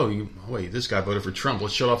were like, this guy voted for Trump.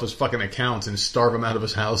 Let's shut off his fucking accounts and starve him out of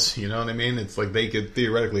his house. You know what I mean? It's like they could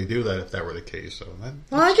theoretically do that if that were the case. So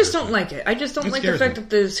I just don't like it. I just don't like the fact that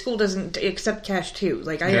the school doesn't accept cash too.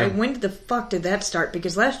 Like, when the fuck did that start?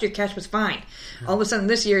 Because last year cash was fine. All of a sudden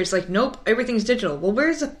this year it's like, nope, everything's digital. Well,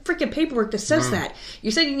 where's the freaking paperwork that says that? You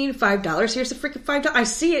said you needed $5. Here's the freaking $5. I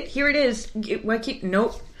see it. Here it is.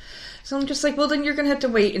 Nope. So I'm just like, well, then you're going to have to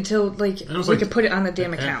wait until, we could put it on the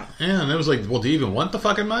damn account. Yeah, and it was like, well, do you even want the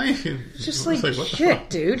fucking money? It's just like what shit,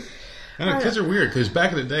 dude. And kids are weird, because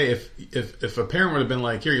back in the day, if a parent would have been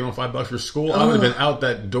like, here, you want $5 for school? I would have been out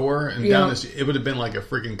that door and down this. It would have been like a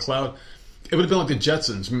freaking cloud. It would have been like the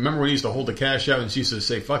Jetsons. Remember when he used to hold the cash out and she used to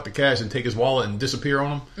say, fuck the cash, and take his wallet and disappear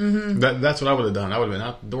on him? Mm-hmm. That's what I would have done. I would have been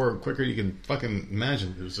out the door quicker than you can fucking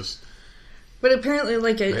imagine. It was just... But apparently,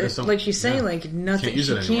 like she's saying, nothing.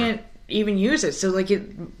 She can't even use it. So,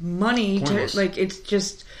 money, it's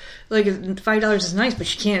just, $5 is nice, but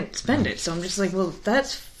she can't spend it. So I'm just like, well,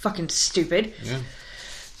 that's fucking stupid.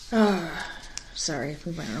 Yeah. Sorry,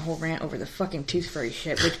 we went on a whole rant over the fucking Tooth Fairy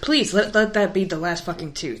shit. Which, please, let that be the last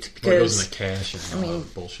fucking tooth. Because, it goes in the cash and all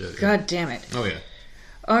that bullshit. God damn it. Oh, yeah.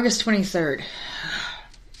 August 23rd.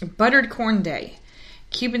 Buttered Corn Day.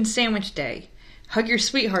 Cuban Sandwich Day. Hug Your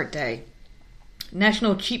Sweetheart Day.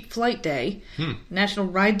 National Cheap Flight Day, National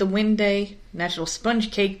Ride the Wind Day, National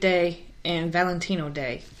Sponge Cake Day, and Valentino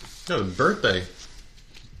Day. Oh, birthday.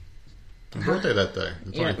 Birthday that day.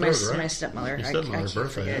 Yeah, my stepmother. I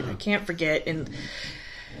can't forget. I can't forget. And,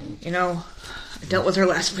 I dealt with her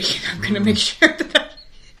last week. I'm going to make sure that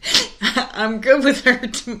I'm good with her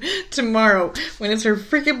tomorrow when it's her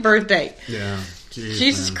freaking birthday. Yeah. Jeez,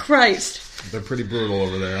 Jesus Christ. They're pretty brutal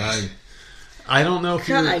over there. I don't know if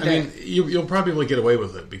you'll probably get away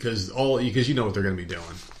with it because you know what they're going to be doing.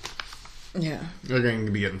 Yeah. They're going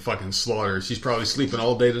to be getting fucking slaughtered. She's probably sleeping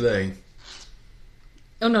all day today.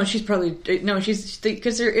 Oh, no, she's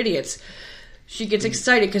because they're idiots. She gets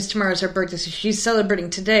excited because tomorrow's her birthday, so she's celebrating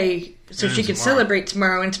today so And she can tomorrow. celebrate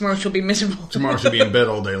tomorrow, and tomorrow she'll be miserable. Tomorrow she'll be in bed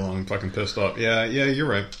all day long, fucking pissed off. Yeah, you're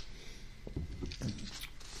right.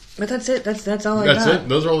 But that's it. That's all I That's got. it?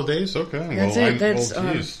 Those are all the days? Okay. That's well,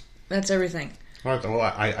 it. jeez. That's everything. All right, well,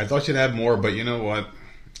 I thought you'd have more, but you know what?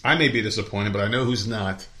 I may be disappointed, but I know who's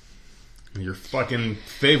not. Your fucking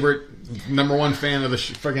favorite number one fan of the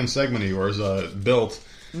fucking segment of yours, Built.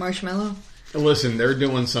 Marshmallow? Listen, they're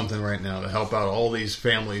doing something right now to help out all these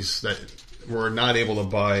families that were not able to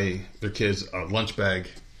buy their kids a lunch bag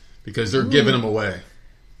because they're giving them away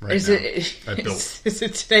right Is now it at Built. is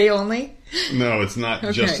it today only? No, it's not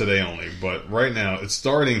just Okay. today only, but right now, it's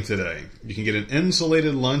starting today. You can get an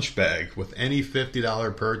insulated lunch bag with any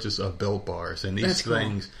 $50 purchase of Built Bars, and these That's cool.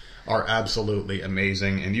 things are absolutely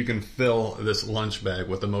amazing, and you can fill this lunch bag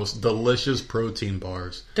with the most delicious protein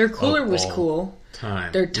bars. Their cooler of was all cool.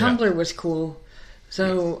 Time. Their Yeah. tumbler was cool.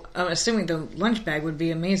 So I'm assuming the lunch bag would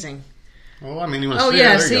be amazing. Well, I mean, you want to Oh, see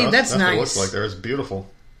yeah, it? There you see, go. that's what it nice. looks like there. It's beautiful.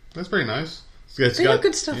 That's pretty nice. It's They got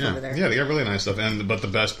good stuff yeah, over there. Yeah, they got really nice stuff. But the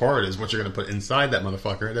best part is what you're going to put inside that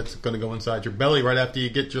motherfucker. That's going to go inside your belly right after you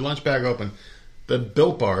get your lunch bag open. The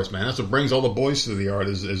Built Bars, man. That's what brings all the boys to the yard.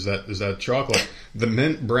 Is that chocolate? The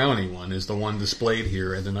mint brownie one is the one displayed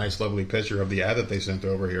here in the nice, lovely picture of the ad that they sent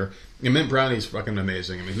over here. The mint brownie is fucking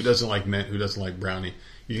amazing. I mean, who doesn't like mint? Who doesn't like brownie?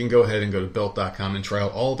 You can go ahead and go to Built.com and try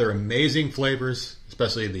out all their amazing flavors,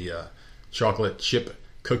 especially the chocolate chip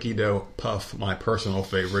cookie dough puff, my personal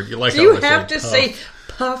favorite. You like? Do you how I have to puff. say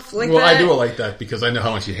puff like Well, that? I do it like that because I know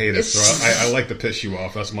how much you hate it. It's- So I like to piss you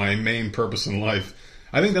off. That's my main purpose in life.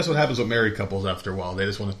 I think that's what happens with married couples after a while. They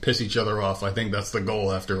just want to piss each other off. I think that's the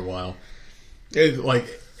goal after a while.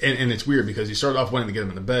 And it's weird because you start off wanting to get them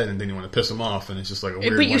in the bed and then you want to piss them off, and it's just like a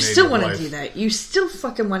weird. But you still want want to do that. You still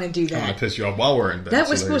fucking want to do I want that. to piss you off while we're in bed. That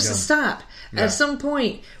so was there you supposed to go. stop. Yeah. At some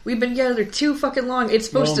point, we've been together too fucking long. It's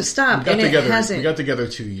supposed Well, to stop, we got and together, it hasn't. We got together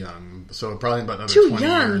too young, so probably about another Too 20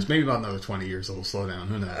 young? years. Maybe about another 20 years it'll slow down.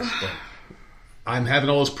 Who knows? But I'm having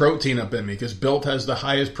all this protein up in me because Built has the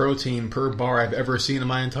highest protein per bar I've ever seen in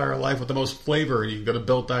my entire life with the most flavor. And you can go to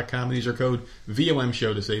Built.com and use your code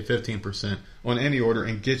VOMSHOW to save 15% on any order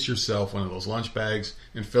and get yourself one of those lunch bags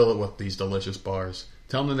and fill it with these delicious bars.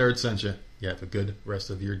 Tell them the nerd sent you. You have a good rest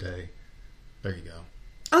of your day. There you go.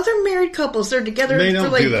 Other married couples, they're together They for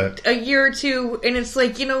don't like do that. a year or two, and it's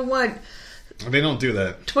like, you know what? They don't do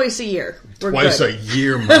that. Twice a year. We're Twice good. a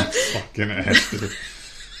year, my fucking ass. Dude.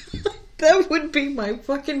 That would be my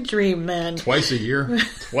fucking dream, man. Twice a year?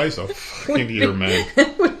 Twice a fucking year, man.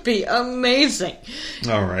 That would be amazing.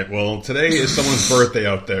 All right. Well, today is someone's birthday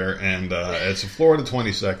out there, and it's Florida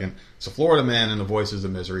 22nd. It's a Florida man and the voices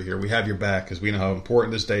of misery here. We have your back because we know how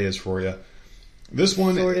important this day is for you. This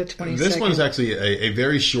one, Florida 22nd. This one's actually a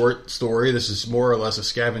very short story. This is more or less a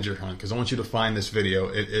scavenger hunt because I want you to find this video.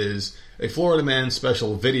 It is a Florida man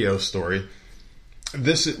special video story.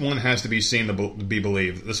 This one has to be seen to be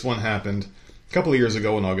believed. This one happened a couple of years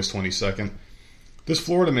ago on August 22nd. This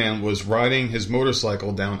Florida man was riding his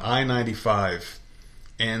motorcycle down I-95.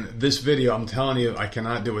 And this video, I'm telling you, I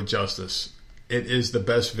cannot do it justice. It is the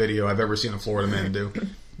best video I've ever seen a Florida man do.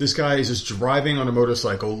 This guy is just driving on a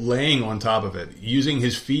motorcycle, laying on top of it, using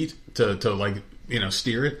his feet to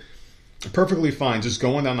steer it. Perfectly fine, just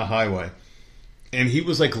going down the highway. And he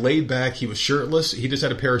was like laid back. He was shirtless. He just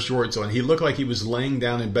had a pair of shorts on. He looked like he was laying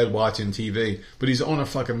down in bed watching TV. But he's on a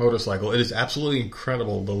fucking motorcycle. It is absolutely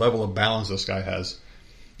incredible the level of balance this guy has.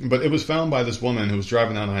 But it was found by this woman who was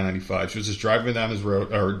driving down I-95. She was just driving down his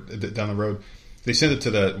road or down the road. They sent it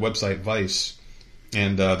to the website Vice,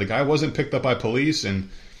 and the guy wasn't picked up by police. And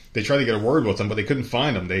they tried to get a word with him, but they couldn't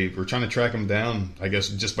find him. They were trying to track him down, I guess,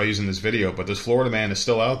 just by using this video. But this Florida man is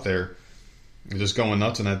still out there. You're just going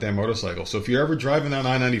nuts on that damn motorcycle. So if you're ever driving down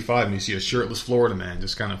I-95 and you see a shirtless Florida man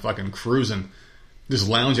just kind of fucking cruising, just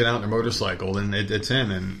lounging out on a motorcycle, then it's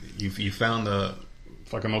him, and you found the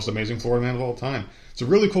fucking most amazing Florida man of all time. It's a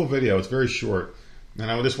really cool video. It's very short.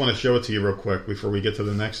 And I just want to show it to you real quick before we get to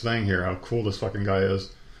the next thing here, how cool this fucking guy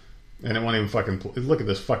is. And it won't even fucking... Look at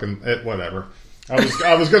this fucking... whatever.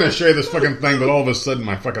 I was going to show you this fucking thing, but all of a sudden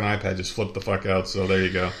my fucking iPad just flipped the fuck out, so there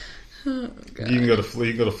you go. Oh, You can go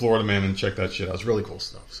to Florida Man and check that shit out. It's really cool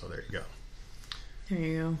stuff. So there you go. There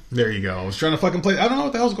you go. There you go. I was trying to fucking play. I don't know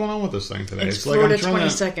what the hell's going on with this thing today. It's like Florida I'm trying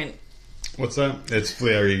 22nd. What's that?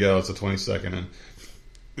 There you go. It's the 22nd, and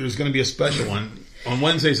there's going to be a special one on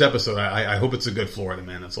Wednesday's episode. I hope it's a good Florida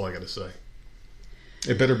Man. That's all I got to say.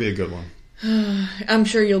 It better be a good one. I'm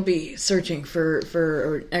sure you'll be searching for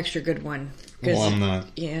an extra good one. Well, I'm not.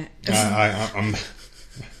 Yeah.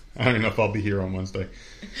 I don't even know if I'll be here on Wednesday.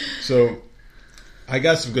 So, I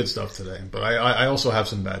got some good stuff today, but I also have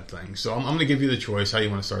some bad things. So I'm going to give you the choice how you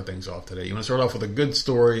want to start things off today. You want to start off with a good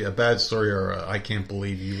story, a bad story, or I can't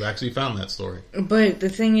believe you actually found that story. But the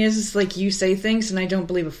thing is, like, you say things and I don't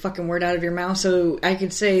believe a fucking word out of your mouth, so I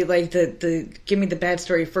could say, like, give me the bad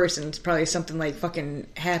story first, and it's probably something like fucking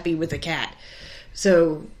happy with a cat.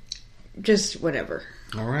 So, just whatever.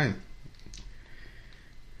 All right.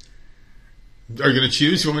 Are you going to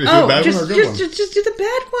choose? You want me to do a bad one or a good one? Just do the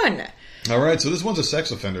bad one. All right, so this one's a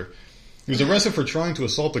sex offender. He was arrested for trying to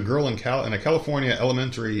assault a girl in a California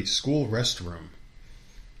elementary school restroom.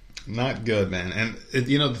 Not good, man. And,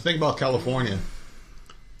 the thing about California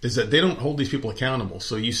is that they don't hold these people accountable.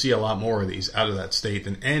 So you see a lot more of these out of that state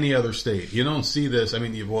than any other state. You don't see this. I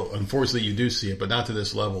mean, unfortunately, you do see it, but not to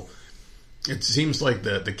this level. It seems like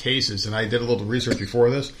the cases, and I did a little research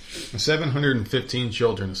before this, 715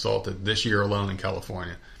 children assaulted this year alone in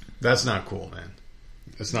California. That's not cool, man.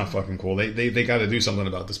 It's not fucking cool. They got to do something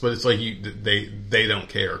about this, but it's like they don't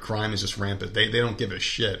care. Crime is just rampant. They don't give a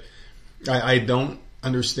shit. I don't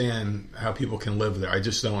understand how people can live there. I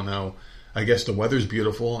just don't know. I guess the weather's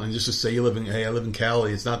beautiful, and just to say I live in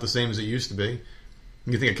Cali, it's not the same as it used to be.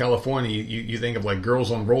 You think of California, you think of like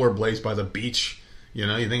girls on rollerblades by the beach. You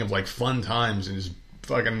think of like fun times and just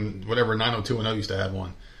fucking whatever 90210 used to have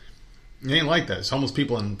one. It ain't like that. It's homeless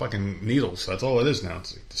people in fucking needles. That's all it is now.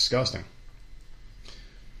 It's disgusting.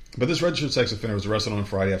 But this registered sex offender was arrested on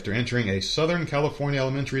Friday after entering a Southern California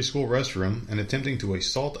elementary school restroom and attempting to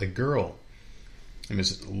assault a girl. And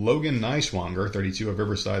Ms. Logan Neiswanger, 32, of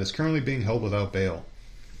Riverside, is currently being held without bail.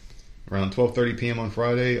 Around 12:30 p.m. on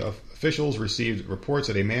Friday, officials received reports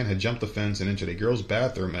that a man had jumped the fence and entered a girls'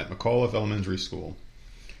 bathroom at McAuliffe Elementary School.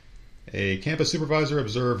 A campus supervisor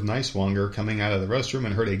observed Neiswanger coming out of the restroom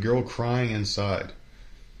and heard a girl crying inside.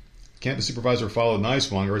 Campus supervisor followed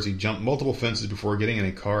Neiswanger as he jumped multiple fences before getting in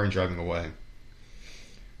a car and driving away.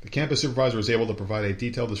 The campus supervisor was able to provide a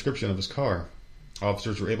detailed description of his car.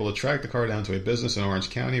 Officers were able to track the car down to a business in Orange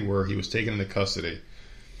County where he was taken into custody.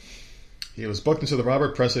 He was booked into the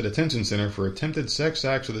Robert Presett Detention Center for attempted sex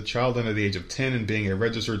acts with a child under the age of 10 and being a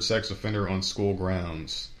registered sex offender on school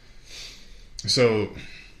grounds. So,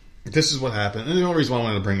 this is what happened. And the only reason why I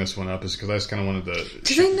wanted to bring this one up is because I just kind of wanted to...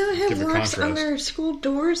 Do they not have locks on their school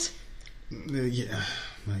doors?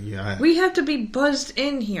 Yeah. We have to be buzzed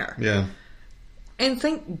in here. Yeah. And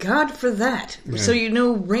thank God for that. Yeah. So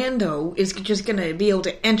Rando is just going to be able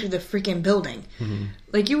to enter the freaking building. Mm-hmm.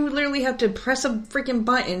 Like, you literally have to press a freaking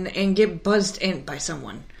button and get buzzed in by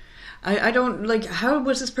someone. I don't, like, how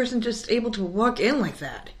was this person just able to walk in like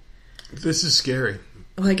that? This is scary.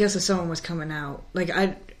 Well, I guess if someone was coming out. Like,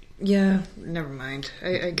 never mind.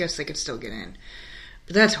 I guess they could still get in.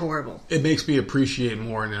 But that's horrible. It makes me appreciate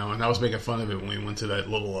more now, and I was making fun of it when we went to that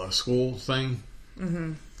little school thing.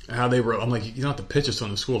 Mm-hmm. How they were, I'm like, you don't have to pitch us on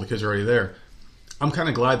the school, the kids are already there. I'm kind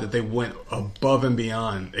of glad that they went above and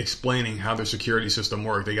beyond explaining how their security system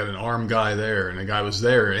worked. They got an armed guy there, and the guy was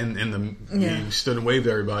there, he stood and waved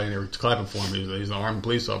at everybody, and they were clapping for him. He's an armed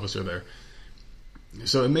police officer there.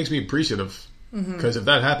 So it makes me appreciative, because if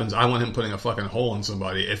that happens, I want him putting a fucking hole in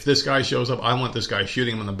somebody. If this guy shows up, I want this guy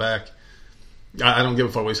shooting him in the back. I don't give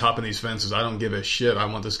a fuck. He's hopping these fences. I don't give a shit. I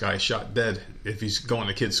want this guy shot dead if he's going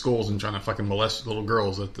to kids' schools and trying to fucking molest little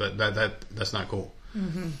girls. That's not cool.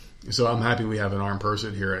 Mm-hmm. So I'm happy we have an armed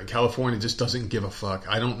person here. California just doesn't give a fuck.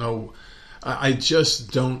 I don't know. I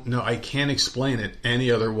just don't know. I can't explain it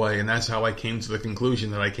any other way, and that's how I came to the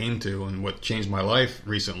conclusion that I came to, and what changed my life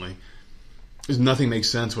recently. Is nothing makes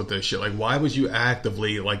sense with this shit. Like, why would you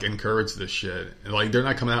actively encourage this shit? Like, they're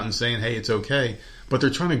not coming out and saying, "Hey, it's okay," but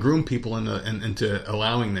they're trying to groom people into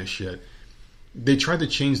allowing this shit. They tried to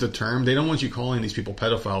change the term. They don't want you calling these people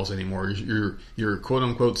pedophiles anymore. You're quote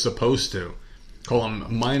unquote supposed to call them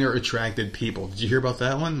minor attracted people. Did you hear about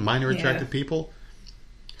that one? Minor attracted people.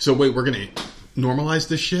 So wait, we're gonna normalize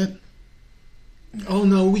this shit? Oh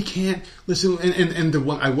no, we can't. Listen, and the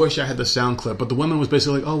one, I wish I had the sound clip, but the woman was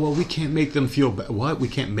basically like, "Oh well, we can't make them feel bad." What? We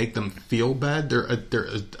can't make them feel bad? They're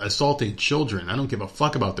assaulting children. I don't give a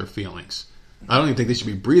fuck about their feelings. I don't even think they should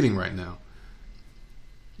be breathing right now.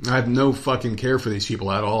 I have no fucking care for these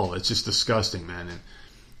people at all. It's just disgusting, man. And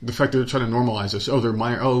the fact that they're trying to normalize this. Oh, they're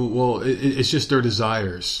minor. Oh well, it's just their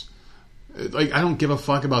desires. Like, I don't give a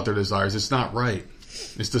fuck about their desires. It's not right.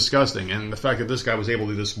 It's disgusting. And the fact that this guy was able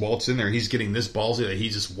to just waltz in there, he's getting this ballsy that he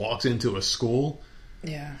just walks into a school.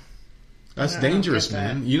 Yeah. That's dangerous,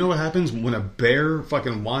 man. You know what happens when a bear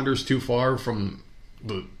fucking wanders too far from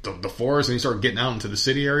the forest and they start getting out into the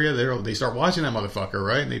city area? They start watching that motherfucker,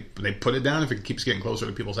 right? And they put it down if it keeps getting closer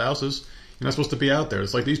to people's houses. You're not supposed to be out there.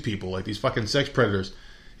 It's like these people, like these fucking sex predators.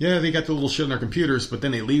 Yeah, they got the little shit on their computers, but then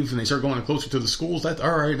they leave and they start going closer to the schools. That's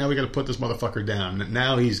all right. Now we got to put this motherfucker down.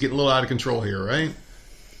 Now he's getting a little out of control here, right?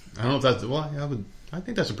 I don't know if that's I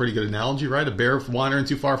think that's a pretty good analogy, right? A bear wandering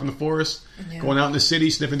too far from the forest, going out in the city,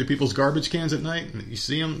 sniffing through people's garbage cans at night, and you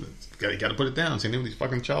see them. You got to put it down. Same thing with these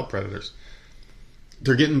fucking child predators.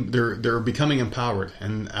 They're becoming empowered,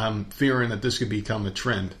 and I'm fearing that this could become a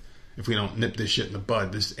trend if we don't nip this shit in the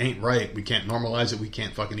bud. This ain't right. We can't normalize it. We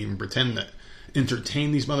can't fucking even pretend that.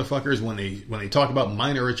 Entertain these motherfuckers when they talk about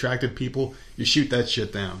minor attractive people. You shoot that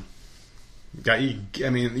shit down.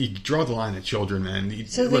 You draw the line at children, man.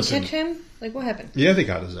 So they catch him? Like, what happened? Yeah, they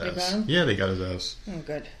got his ass. They got him? Yeah, they got his ass. Oh,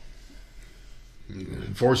 good.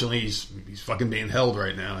 Unfortunately, he's fucking being held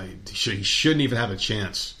right now. He shouldn't even have a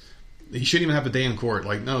chance. He shouldn't even have a day in court.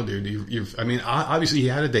 Like, no, dude. Obviously he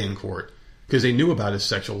had a day in court because they knew about his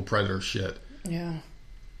sexual predator shit. Yeah.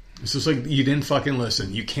 It's just like, you didn't fucking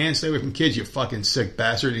listen. You can't stay away from kids, you fucking sick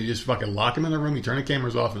bastard. You just fucking lock them in the room, you turn the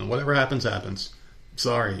cameras off, and whatever happens, happens.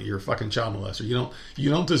 Sorry, you're a fucking child molester. You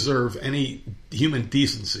don't deserve any human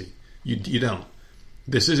decency. You don't.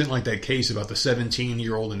 This isn't like that case about the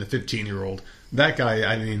 17-year-old and the 15-year-old. That guy,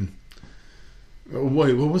 I mean...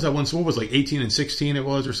 Wait, what was that one? So what was like 18 and 16 it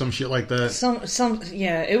was, or some shit like that?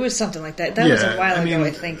 Yeah, it was something like that. That was a while ago,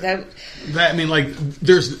 I think.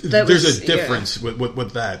 There's a difference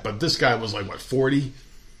with that, but this guy was like, what, 40?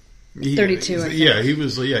 32, I think. Yeah, he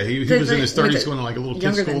was in his 30s going to like a little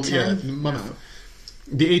kid's school. Yeah,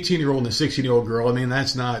 the 18-year-old and the 16-year-old girl, I mean,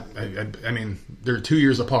 that's not, I mean, they're 2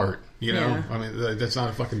 years apart, you know? Yeah. I mean, that's not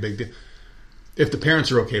a fucking big deal. If the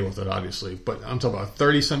parents are okay with it, obviously. But I'm talking about a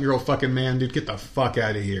 30-some-year-old fucking man, dude. Get the fuck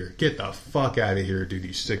out of here. Get the fuck out of here, dude,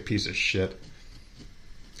 you sick piece of shit.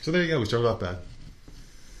 So there you go. We started off bad.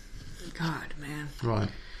 God, man. Right.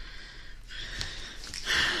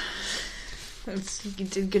 You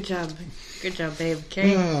did good job. Good job, babe.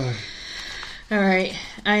 Okay. All right.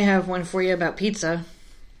 I have one for you about pizza.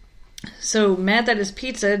 So, mad that his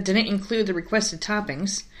pizza didn't include the requested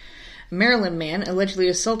toppings. Maryland man allegedly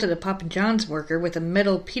assaulted a Papa John's worker with a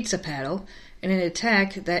metal pizza paddle in an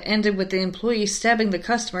attack that ended with the employee stabbing the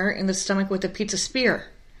customer in the stomach with a pizza spear.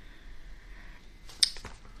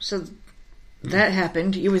 So that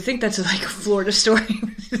happened. You would think that's like a Florida story.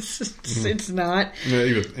 It's not.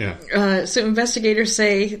 Yeah. So investigators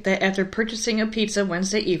say that after purchasing a pizza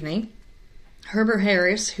Wednesday evening, Herbert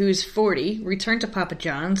Harris, who's 40, returned to Papa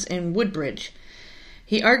John's in Woodbridge.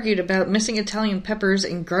 He argued about missing Italian peppers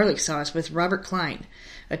and garlic sauce with Robert Klein,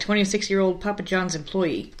 a 26-year-old Papa John's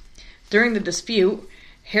employee. During the dispute,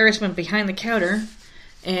 Harris went behind the counter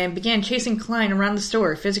and began chasing Klein around the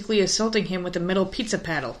store, physically assaulting him with a metal pizza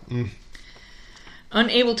paddle.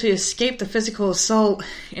 Unable to escape the physical assault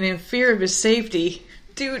and in fear of his safety,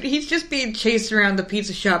 dude, he's just being chased around the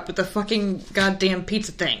pizza shop with the fucking goddamn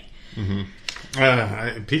pizza thing.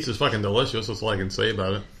 Pizza's fucking delicious. That's all I can say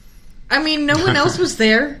about it. I mean, no one else was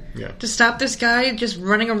there yeah. to stop this guy just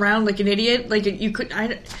running around like an idiot. Like, you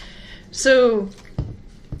could... So,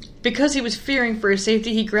 because he was fearing for his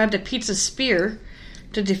safety, he grabbed a pizza spear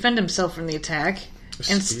to defend himself from the attack.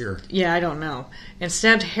 Spear? Yeah, I don't know. And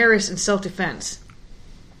stabbed Harris in self-defense.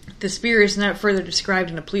 The spear is not further described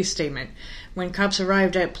in a police statement. When cops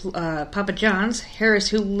arrived at Papa John's, Harris,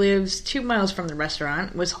 who lives 2 miles from the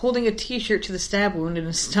restaurant, was holding a T-shirt to the stab wound in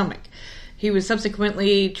his stomach. He was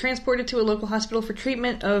subsequently transported to a local hospital for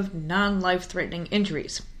treatment of non-life-threatening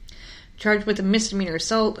injuries. Charged with a misdemeanor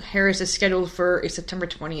assault, Harris is scheduled for a September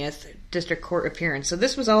 20th district court appearance. So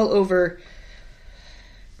this was all over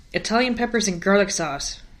Italian peppers and garlic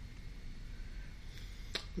sauce.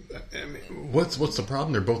 I mean, what's the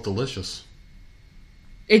problem? They're both delicious.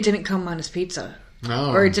 It didn't come on his pizza. No.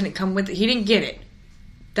 Or it didn't come with it. He didn't get it.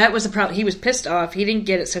 That was the problem. He was pissed off. He didn't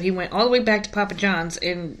get it, so he went all the way back to Papa John's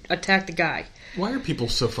and attacked the guy. Why are people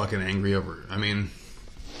so fucking angry over it? I mean,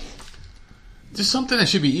 just something that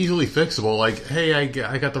should be easily fixable. Like, hey,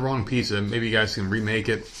 I got the wrong pizza. Maybe you guys can remake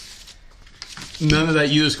it. None of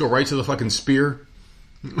that. You just go right to the fucking spear.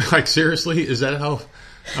 Like, seriously? Is that how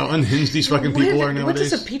unhinged these fucking people are nowadays? What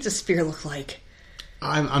does a pizza spear look like?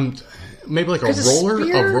 I'm maybe like a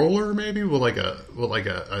roller maybe with like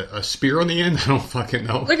a spear on the end. I don't fucking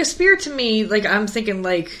know. Like a spear to me, like I'm thinking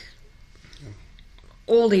like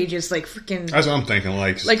old ages, like freaking. That's what I'm thinking,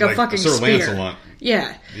 like a fucking Sir spear. Lancelot.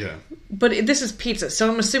 Yeah. Yeah. But this is pizza,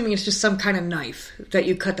 so I'm assuming it's just some kind of knife that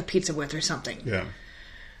you cut the pizza with or something. Yeah.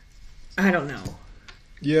 I don't know.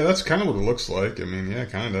 Yeah, that's kind of what it looks like. I mean, yeah,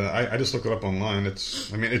 kind of. I just looked it up online.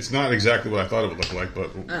 It's not exactly what I thought it would look like, but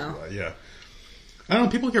yeah. I don't know,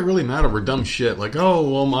 people get really mad over dumb shit. Like, oh,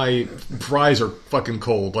 well, my fries are fucking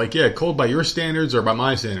cold. Like, yeah, cold by your standards or by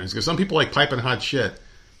my standards. Because some people like piping hot shit.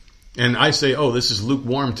 and I say, oh, this is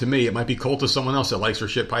lukewarm to me, it might be cold to someone else that likes her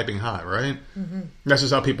shit piping hot, right? Mm-hmm. That's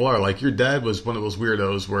just how people are. Like, your dad was one of those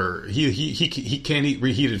weirdos where he can't eat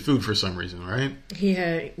reheated food for some reason, right?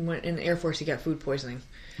 He went in the Air Force, he got food poisoning.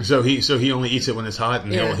 So he only eats it when it's hot,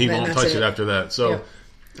 and he won't touch it after that. So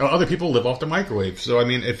other people live off the microwave. So, I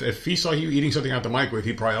mean, if he saw you eating something out the microwave,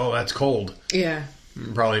 he'd probably, oh, that's cold. Yeah.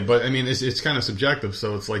 Probably, but I mean, it's kind of subjective,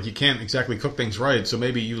 so it's like you can't exactly cook things right. So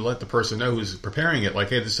maybe you let the person know who's preparing it, like,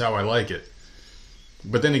 hey, this is how I like it.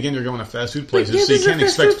 But then again, you're going to fast food places, so you can't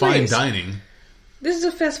expect fine dining. This is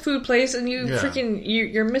a fast food place, and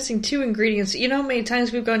you're missing 2 ingredients. You know how many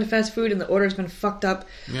times we've gone to fast food and the order's been fucked up?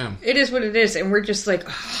 Yeah. It is what it is, and we're just like,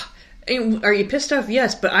 are you pissed off?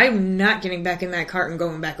 Yes, but I'm not getting back in that cart and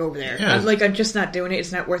going back over there. Yeah. I'm just not doing it.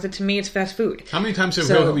 It's not worth it to me. It's fast food. How many times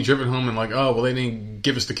have we driven home and like, oh, well, they didn't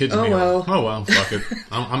give us the kids a meal. Well. Oh, well, fuck it.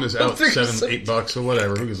 I'm just out $7, $8 or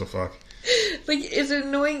whatever. Who gives a fuck? Like, is it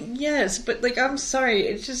annoying? Yes, but like, I'm sorry.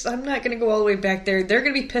 It's just, I'm not going to go all the way back there. They're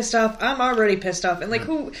going to be pissed off. I'm already pissed off. And like,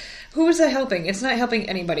 who is that helping? It's not helping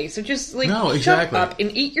anybody. So just like, shut up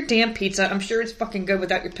and eat your damn pizza. I'm sure it's fucking good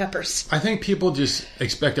without your peppers. I think people just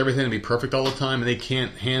expect everything to be perfect all the time, and they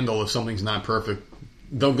can't handle if something's not perfect.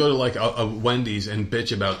 They'll go to like a Wendy's and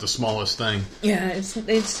bitch about the smallest thing. Yeah,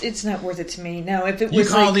 it's not worth it to me. Now, if it was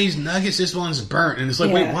you call these nuggets, this one's burnt, and it's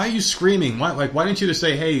like, wait, why are you screaming? Why didn't you just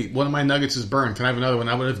say, hey, one of my nuggets is burnt? Can I have another one?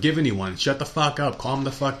 I would have given you one. Shut the fuck up. Calm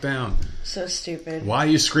the fuck down. So stupid. Why are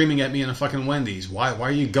you screaming at me in a fucking Wendy's? Why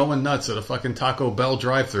are you going nuts at a fucking Taco Bell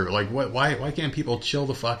drive-thru? Like, why can't people chill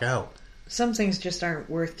the fuck out? Some things just aren't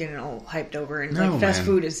worth getting all hyped over, and fast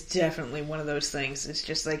food is definitely one of those things. It's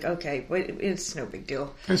just like, okay, it's no big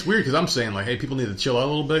deal. It's weird because I'm saying like, hey, people need to chill out a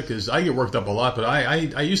little bit because I get worked up a lot, but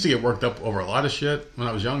I used to get worked up over a lot of shit when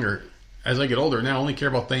I was younger. As I get older now, I only care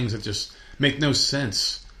about things that just make no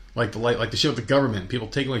sense, like the shit with the government, people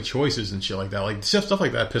taking away choices and shit like that. Like stuff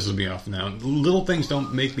like that pisses me off now. Little things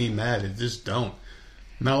don't make me mad; it just don't.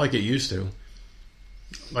 Not like it used to.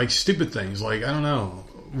 Like stupid things, like I don't know.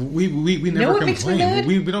 We never complain.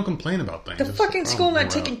 We don't complain about things. The fucking school not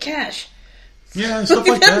taking cash. Yeah, stuff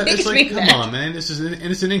like that. It's like, come on, man. It's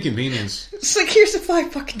an inconvenience. It's like, here's the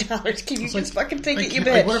 $5 Can you just fucking take it, you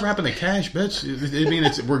bitch? Like, whatever happened to cash, bitch? I mean,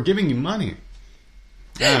 we're giving you money.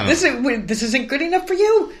 This isn't good enough for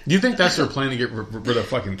you. Do you think that's their plan to get rid of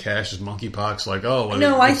fucking cash? Is monkeypox? Like,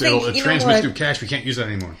 I think it transmits through cash. We can't use that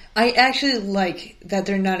anymore. I actually like that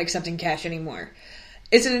they're not accepting cash anymore.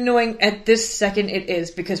 Is it annoying? At this second, it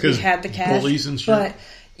is because we had the cash. Bullies and shit. But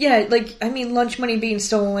yeah, like I mean, lunch money being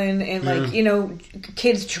stolen and like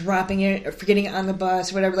kids dropping it or forgetting it on the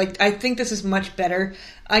bus, or whatever. Like I think this is much better.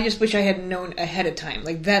 I just wish I had known ahead of time.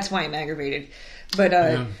 Like that's why I'm aggravated.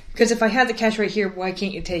 But because if I had the cash right here, why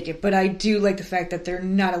can't you take it? But I do like the fact that they're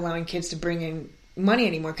not allowing kids to bring in money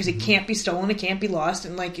anymore because it can't be stolen, it can't be lost,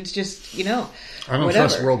 and like it's just I don't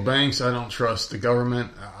trust world banks. I don't trust the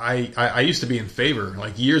government. I used to be in favor,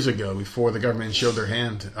 like years ago, before the government showed their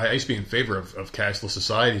hand. I used to be in favor of cashless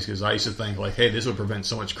societies because I used to think like, hey, this would prevent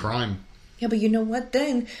so much crime. Yeah, but you know what?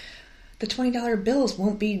 Then the $20 bills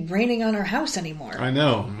won't be raining on our house anymore. I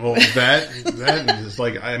know. Well, that is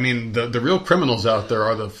like, I mean, the real criminals out there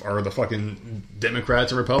are the fucking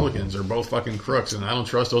Democrats and Republicans. They're both fucking crooks, and I don't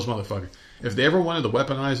trust those motherfuckers. If they ever wanted to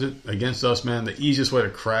weaponize it against us, man, the easiest way to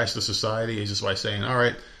crash the society is just by saying, all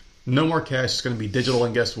right, no more cash, it's going to be digital,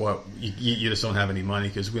 and guess what? You just don't have any money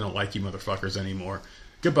because we don't like you motherfuckers anymore.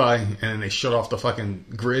 Goodbye. And then they shut off the fucking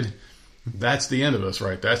grid. That's the end of us,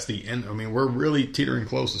 right? That's the end. I mean, we're really teetering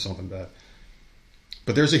close to something bad.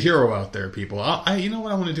 But there's a hero out there, people. You know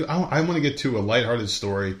what I want to do? I want to get to a lighthearted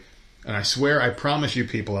story, and I swear, I promise you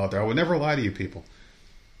people out there, I would never lie to you people.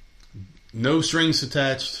 No strings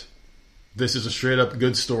attached. This is a straight up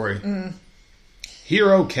good story.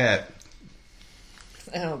 Hero Cat.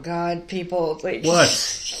 Oh God, people! Like,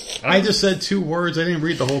 what? I just said 2 words. I didn't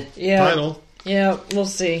read the whole title. Yeah, we'll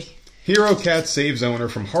see. Hero Cat saves owner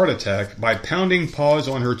from heart attack by pounding paws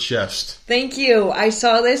on her chest. Thank you. I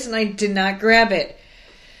saw this and I did not grab it.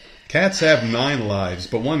 Cats have 9 lives,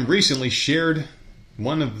 but one recently shared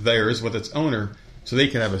one of theirs with its owner so they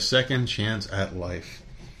could have a second chance at life.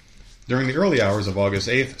 During the early hours of August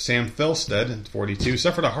 8th, Sam Felstead, 42,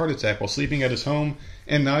 suffered a heart attack while sleeping at his home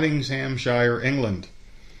in Nottinghamshire, England.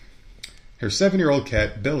 Her 7-year-old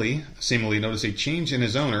cat, Billy, seemingly noticed a change in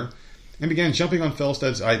his owner and began jumping on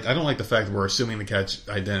Felstead's... I don't like the fact that we're assuming the cat's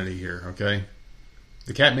identity here, okay?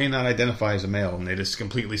 The cat may not identify as a male, and they just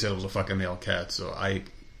completely said it was a fucking male cat, so I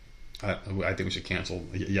think we should cancel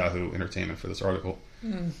Yahoo Entertainment for this article.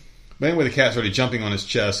 But anyway, the cat started jumping on his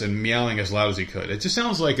chest and meowing as loud as he could. It just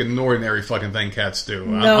sounds like an ordinary fucking thing cats do.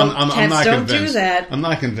 No, I'm cats not don't convinced. do that. I'm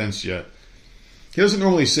not convinced yet. He doesn't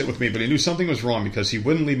normally sit with me, but he knew something was wrong because he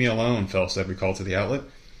wouldn't leave me alone, Fels recalled to the outlet.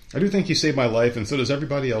 I do think he saved my life, and so does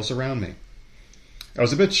everybody else around me. I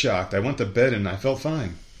was a bit shocked. I went to bed and I felt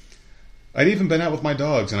fine. I'd even been out with my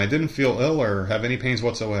dogs, and I didn't feel ill or have any pains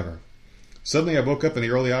whatsoever. Suddenly I woke up in the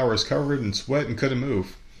early hours covered in sweat and couldn't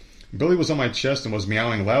move. Billy was on my chest and was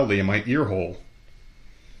meowing loudly in my ear hole.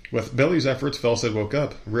 With Billy's efforts, Fels woke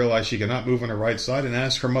up, realized she could not move on her right side, and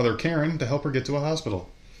asked her mother, Karen, to help her get to a hospital.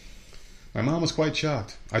 My mom was quite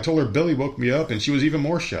shocked. I told her Billy woke me up, and she was even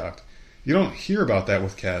more shocked. You don't hear about that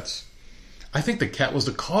with cats. I think the cat was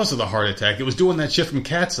the cause of the heart attack. It was doing that shit from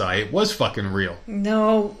Cat's Eye. It was fucking real.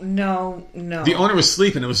 No. The owner was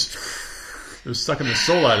sleeping. It was sucking the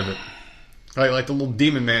soul out of it. Like the little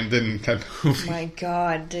demon man didn't kind of movie. My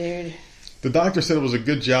God, dude. The doctor said it was a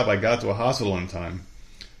good job I got to a hospital in time.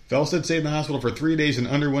 Fels stayed in the hospital for 3 days and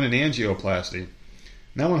underwent an angioplasty.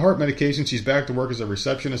 Now on heart medication, she's back to work as a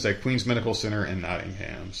receptionist at Queen's Medical Center in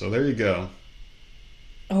Nottingham. So there you go.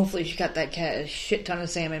 Hopefully she got that cat a shit ton of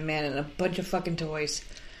salmon, man, and a bunch of fucking toys.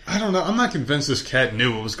 I don't know. I'm not convinced this cat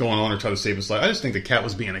knew what was going on or tried to save his life. I just think the cat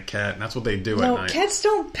was being a cat, and that's what they do at night. No, cats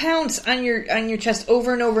don't pounce on your chest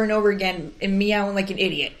over and over and over again and meowing like an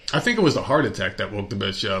idiot. I think it was the heart attack that woke the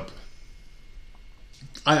bitch up.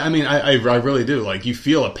 I mean, I really do. Like, you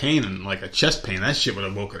feel a pain and like a chest pain. That shit would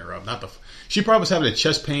have woken her up. She probably was having a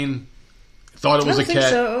chest pain. Thought it was a cat.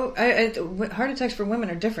 I don't think so. Heart attacks for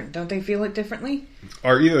women are different. Don't they feel it differently?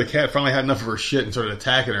 Or either the cat finally had enough of her shit and started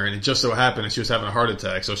attacking her, and it just so happened that she was having a heart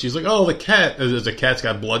attack. So she's like, "Oh, the cat." As the cat's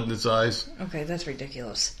got blood in its eyes. Okay, that's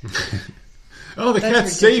ridiculous. Oh, the cat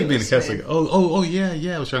saved me. And the cat's like, "Oh,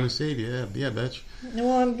 yeah. I was trying to save you. Yeah, bitch."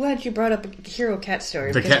 Well, I'm glad you brought up a hero cat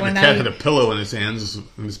story. The cat had a pillow in his hands,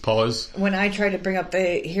 in his paws. When I tried to bring up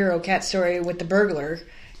the hero cat story with the burglar,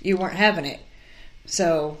 you weren't having it.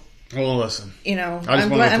 So. Well, listen. You know, I just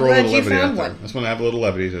want to throw a little levity out there. One. I just want to have a little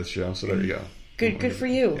levity to this show, so there you go. Good for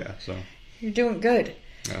you. Yeah, so. You're doing good.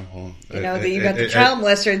 Yeah, well, you got the child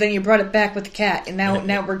molester, then you brought it back with the cat, and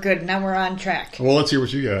now we're good. Now we're on track. Well, let's hear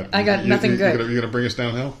what you got. I got nothing good. You're going to bring us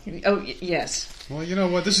downhill? Oh, yes. Well, you know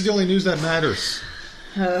what? This is the only news that matters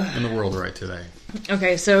in the world right today.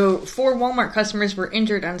 Okay, so 4 Walmart customers were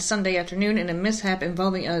injured on Sunday afternoon in a mishap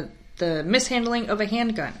involving the mishandling of a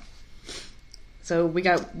handgun. So we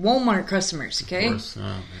got Walmart customers, okay? Of course. Oh,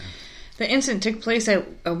 man. The incident took place at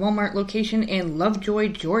a Walmart location in Lovejoy,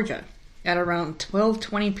 Georgia, at around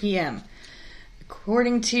 12:20 p.m.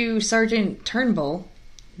 According to Sergeant Turnbull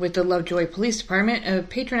with the Lovejoy Police Department, a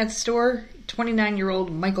patron at the store,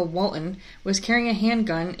 29-year-old Michael Walton, was carrying a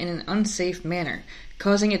handgun in an unsafe manner,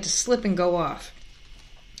 causing it to slip and go off.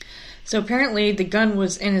 So apparently the gun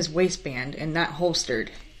was in his waistband and not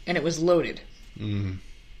holstered, and it was loaded. Mm.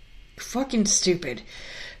 Fucking stupid.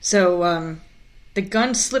 So, the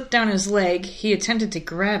gun slipped down his leg, he attempted to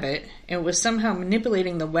grab it, and was somehow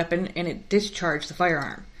manipulating the weapon, and it discharged the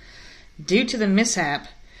firearm. Due to the mishap,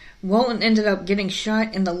 Walton ended up getting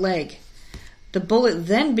shot in the leg. The bullet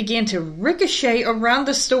then began to ricochet around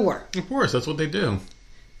the store. Of course, that's what they do.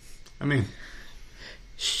 I mean...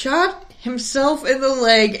 Shot himself in the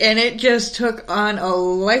leg, and it just took on a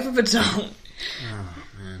life of its own. Oh,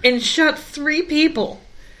 man. And shot 3 people.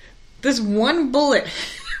 This one bullet.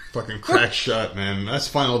 Fucking crack shot, man. That's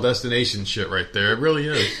Final Destination shit right there. It really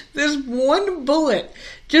is. This one bullet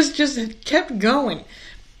just kept going.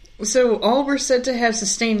 So all were said to have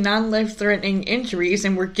sustained non-life-threatening injuries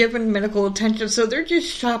and were given medical attention. So they're just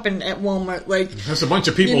shopping at Walmart like... There's a bunch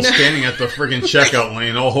of people standing at the friggin' checkout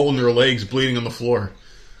lane, all holding their legs, bleeding on the floor.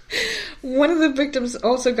 One of the victims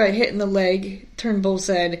also got hit in the leg, Turnbull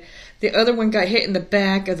said. The other one got hit in the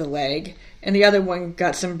back of the leg, and the other one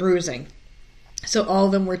got some bruising. So all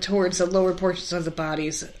of them were towards the lower portions of the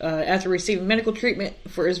bodies. After receiving medical treatment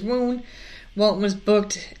for his wound, Walton was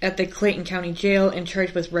booked at the Clayton County Jail and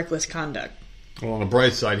charged with reckless conduct. Well, on the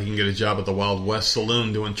bright side, he can get a job at the Wild West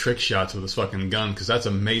Saloon doing trick shots with his fucking gun, because that's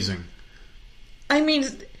amazing. I mean...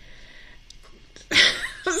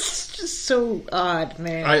 It's just so odd,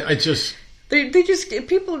 man. I just...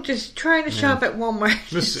 People just trying to shop at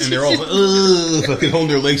Walmart. And they're all fucking holding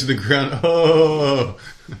their legs to the ground. Oh.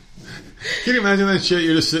 Can you imagine that shit?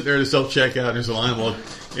 You're just sitting there at a self-checkout and there's a line. Well,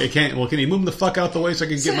 can you move the fuck out the way so I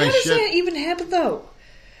can get my shit? How does that even happen, though?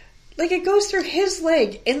 Like, it goes through his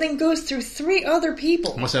leg and then goes through 3 other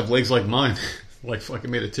people. Must have legs like mine. Like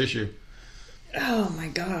fucking made of tissue. Oh, my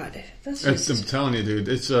God. I'm telling you, dude.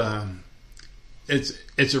 It's a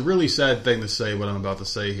really sad thing to say what I'm about to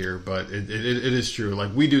say here, but it is true.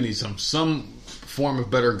 Like, we do need some form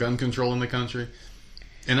of better gun control in the country.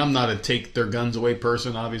 And I'm not a take their guns away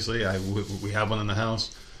person, obviously. We have one in the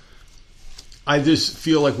house. I just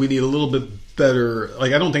feel like we need a little bit better.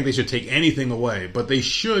 Like, I don't think they should take anything away, but they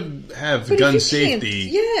should have gun safety.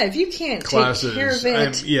 Yeah, if you can't classes, take care of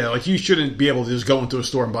it. Like you shouldn't be able to just go into a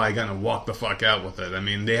store and buy a gun and walk the fuck out with it. I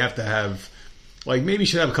mean, they have to have, like, maybe you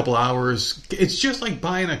should have a couple hours. It's just like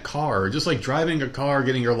buying a car, just like driving a car,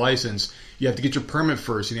 getting your license. You have to get your permit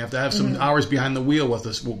first, and you have to have some hours behind the wheel with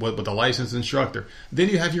the licensed instructor. Then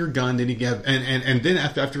you have your gun. Then you have, and then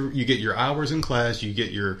after you get your hours in class, you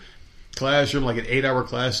get your classroom, like an 8-hour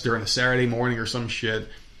class during a Saturday morning or some shit.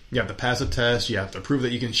 You have to pass a test. You have to prove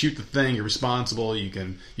that you can shoot the thing. You're responsible. You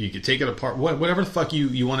can take it apart. Whatever the fuck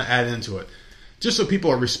you want to add into it. Just so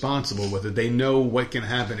people are responsible with it. They know what can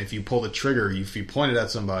happen if you pull the trigger, if you point it at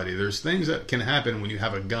somebody. There's things that can happen when you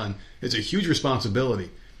have a gun. It's a huge responsibility.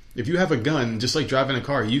 If you have a gun, just like driving a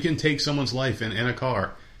car, you can take someone's life in a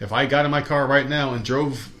car. If I got in my car right now and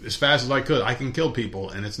drove as fast as I could, I can kill people.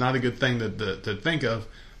 And it's not a good thing to think of.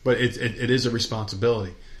 But it is a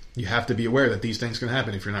responsibility. You have to be aware that these things can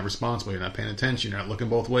happen if you're not responsible, you're not paying attention, you're not looking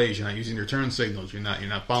both ways, you're not using your turn signals, you're not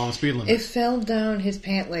following the speed limit. It fell down his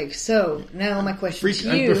pant leg. So now my question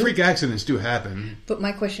to you, freak accidents do happen. But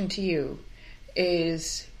my question to you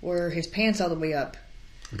is: were his pants all the way up?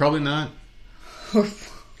 Probably not.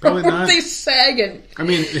 Probably not. Were they sagging? I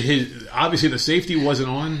mean, obviously the safety wasn't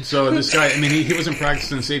on, so this guy, I mean, he wasn't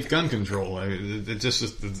practicing safe gun control.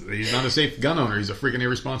 He's not a safe gun owner. He's a freaking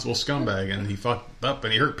irresponsible scumbag, and he fucked up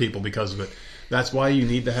and he hurt people because of it. That's why you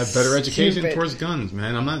need to have better education towards guns,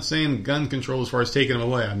 man. I'm not saying gun control as far as taking them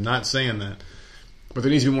away. I'm not saying that. But there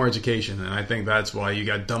needs to be more education, and I think that's why you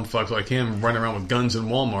got dumb fucks like him running around with guns in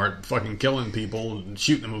Walmart, fucking killing people, and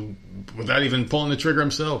shooting them without even pulling the trigger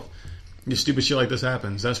himself. Stupid shit like this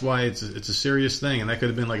happens. That's why it's a serious thing, and that could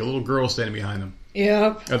have been like a little girl standing behind him.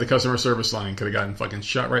 Yep. At the customer service line, could have gotten fucking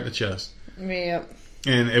shot right in the chest. Yep.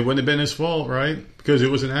 And it wouldn't have been his fault, right? Because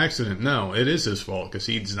it was an accident. No, it is his fault because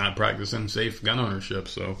he's not practicing safe gun ownership.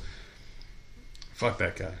 So, fuck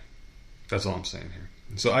that guy. That's all I'm saying here.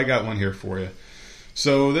 So I got one here for you.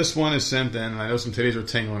 So this one is sent in. I know some titties are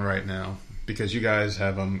tingling right now because you guys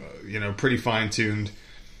have them, pretty fine-tuned.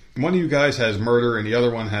 One of you guys has murder, and the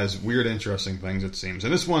other one has weird, interesting things, it seems.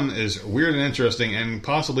 And this one is weird and interesting, and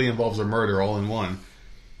possibly involves a murder all in one.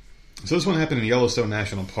 So this one happened in Yellowstone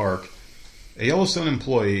National Park. A Yellowstone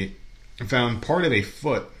employee found part of a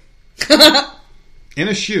foot in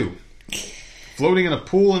a shoe floating in a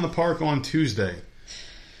pool in the park on Tuesday.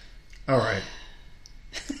 All right.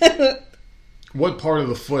 What part of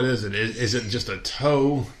the foot is it? Is it just a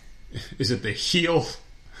toe? Is it the heel?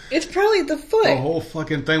 It's probably the foot. The whole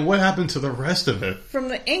fucking thing. What happened to the rest of it? From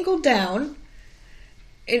the ankle down,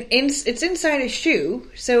 it's inside a shoe,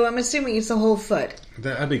 so I'm assuming it's the whole foot.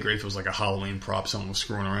 That'd be great if it was like a Halloween prop someone was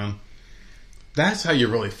screwing around. That's how you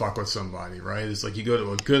really fuck with somebody, right? It's like you go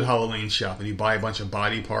to a good Halloween shop and you buy a bunch of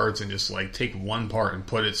body parts and just like take one part and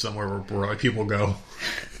put it somewhere where like, people go.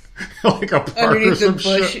 Like a park underneath or some the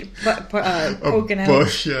bush, shit. Poking a out.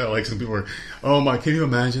 Bush, yeah. Like some people are, oh my, can you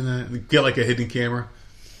imagine that? Get like a hidden camera.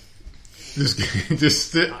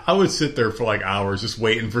 I would sit there for like hours just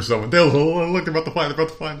waiting for someone. Look, they're about to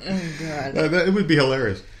find. Oh, God. It would be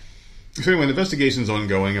hilarious. So anyway, the investigation's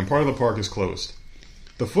ongoing and part of the park is closed.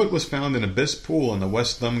 The foot was found in Abyss Pool in the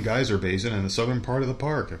West Thumb Geyser Basin in the southern part of the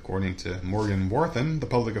park, according to Morgan Warthen, the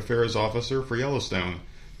public affairs officer for Yellowstone.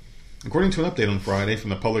 According to an update on Friday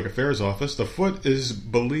from the public affairs office, the foot is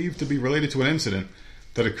believed to be related to an incident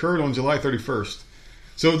that occurred on July 31st.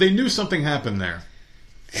 So they knew something happened there.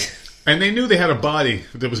 And they knew they had a body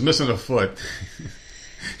that was missing a foot.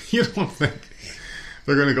 You don't think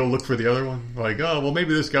they're going to go look for the other one? Like, oh, well,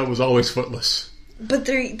 maybe this guy was always footless. But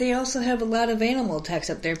they also have a lot of animal attacks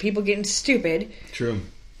up there. People getting stupid. True.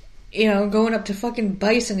 Going up to fucking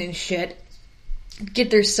bison and shit. Get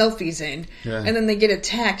their selfies in. Yeah. And then they get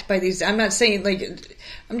attacked by these... I'm not saying,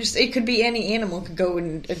 it could be any animal could go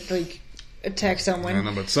and, attack someone. I don't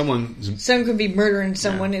know, but someone could be murdering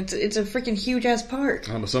someone. Yeah. It's a freaking huge ass park.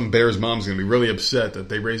 I don't know, some bear's mom's gonna be really upset that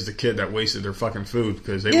they raised a kid that wasted their fucking food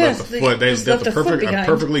because they left the foot. They left a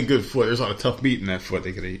perfectly good foot. There's a lot of tough meat in that foot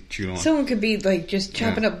they could chew on. Someone could be just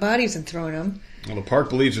chopping up bodies and throwing them. Well, the park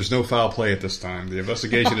believes there's no foul play at this time. The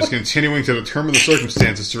investigation is continuing to determine the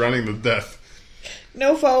circumstances surrounding the death.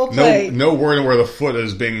 No foul play. No word on where the foot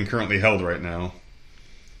is being currently held right now.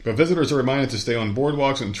 But visitors are reminded to stay on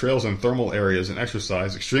boardwalks and trails in thermal areas and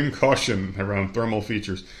exercise extreme caution around thermal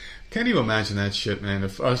features. Can't you imagine that shit, man?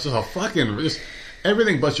 If it's just a fucking just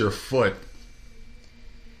everything but your foot.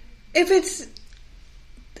 If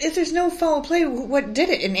there's no foul play, what did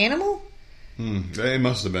it? An animal? It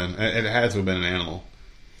must have been. It had to have been an animal.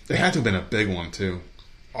 It had to have been a big one, too.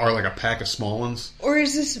 Or like a pack of small ones. Or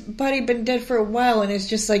has this body been dead for a while and it's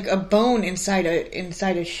just like a bone inside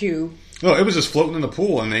a shoe? No, it was just floating in the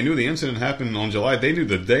pool, and they knew the incident happened on July. They knew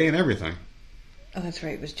the day and everything. Oh, that's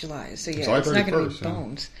right. It was July. So, yeah, July it's not going to 31st, be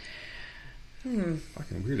bones.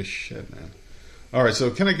 Fucking weird as shit, man. All right,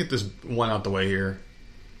 so can I get this one out the way here?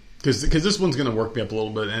 Because this one's going to work me up a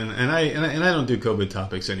little bit, and I don't do COVID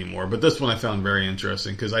topics anymore. But this one I found very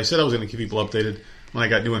interesting because I said I was going to keep people updated when I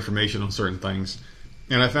got new information on certain things,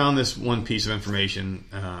 and I found this one piece of information.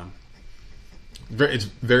 It's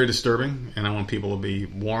very disturbing, and I want people to be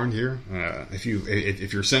warned here. If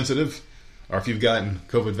you're sensitive, or if you've gotten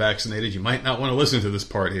COVID vaccinated, you might not want to listen to this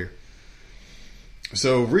part here.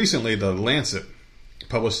 So recently, the Lancet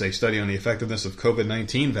published a study on the effectiveness of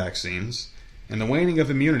COVID-19 vaccines and the waning of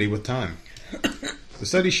immunity with time. The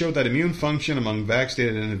study showed that immune function among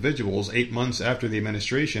vaccinated individuals 8 months after the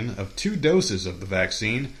administration of 2 doses of the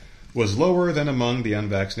vaccine was lower than among the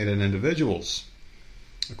unvaccinated individuals.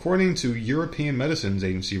 According to European Medicines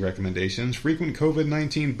Agency recommendations, frequent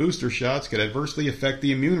COVID-19 booster shots could adversely affect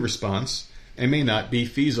the immune response and may not be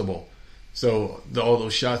feasible. So all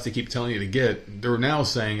those shots they keep telling you to get, they're now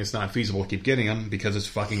saying it's not feasible to keep getting them because it's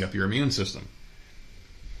fucking up your immune system.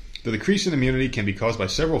 The decrease in immunity can be caused by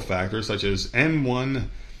several factors such as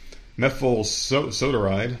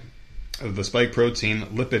N1-methylpseudoxide, the spike protein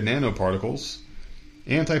lipid nanoparticles,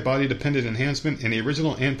 antibody-dependent enhancement, and the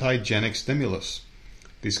original antigenic stimulus.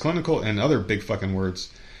 These clinical and other big fucking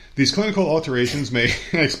words. These clinical alterations may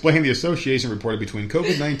explain the association reported between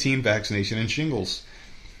COVID-19 vaccination and shingles.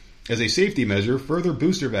 As a safety measure, further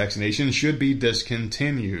booster vaccination should be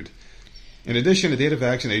discontinued. In addition, the date of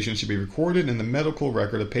vaccination should be recorded in the medical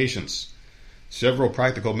record of patients. Several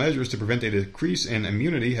practical measures to prevent a decrease in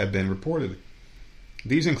immunity have been reported.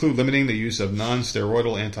 These include limiting the use of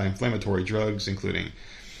non-steroidal anti-inflammatory drugs, including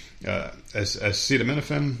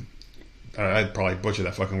acetaminophen, I'd probably butcher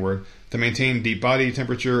that fucking word, to maintain deep body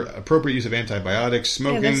temperature, appropriate use of antibiotics,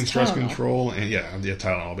 smoking, stress control, and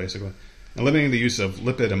Tylenol, basically. And limiting the use of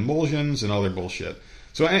lipid emulsions and other bullshit.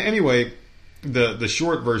 So anyway, the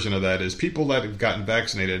short version of that is people that have gotten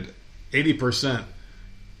vaccinated, 80%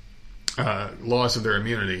 loss of their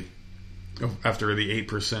immunity after the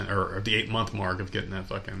 8% or the 8-month mark of getting that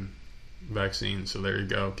fucking vaccine. So there you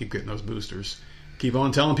go. Keep getting those boosters. Keep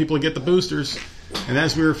on telling people to get the boosters. And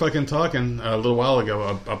as we were fucking talking a little while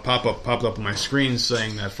ago, a pop-up popped up on my screen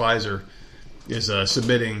saying that Pfizer is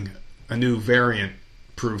submitting a new variant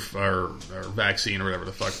proof or vaccine or whatever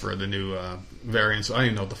the fuck for the new variants. I don't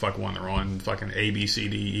even know what the fuck one they're on. Fucking A, B, C,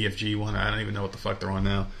 D, E, F, G one. I don't even know what the fuck they're on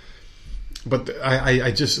now. But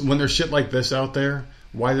I just, when there's shit like this out there,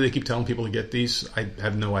 why do they keep telling people to get these? I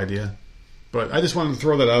have no idea. But I just wanted to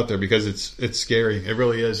throw that out there because it's scary. It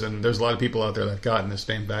really is. And there's a lot of people out there that have gotten this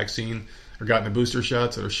damn vaccine or gotten the booster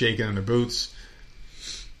shots that are shaking in their boots.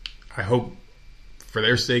 I hope for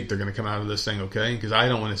their sake they're going to come out of this thing okay, because I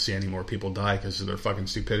don't want to see any more people die because of their fucking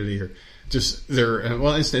stupidity or just their,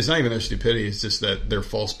 well, it's not even their stupidity, it's just that their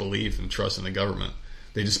false belief and trust in the government.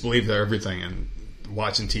 They just believe that everything, and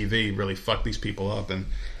watching TV really fucked these people up, and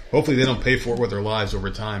hopefully they don't pay for it with their lives over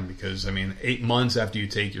time, because, I mean, 8 months after you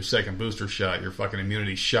take your second booster shot, your fucking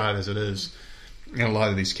immunity shot as it is in a lot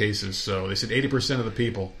of these cases. So they said 80% of the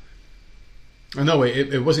people. Oh, no,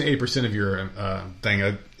 wait, it wasn't 80% of your thing.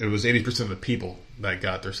 It was 80% of the people that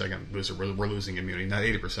got their second booster were losing immunity. Not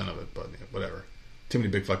 80% of it, but whatever. Too many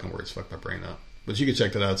big fucking words. Fucked my brain up. But you can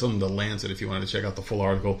check that out. It's on The Lancet if you wanted to check out the full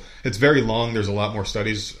article. It's very long. There's a lot more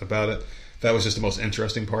studies about it. That was just the most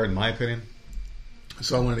interesting part, in my opinion.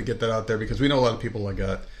 So I wanted to get that out there because we know a lot of people that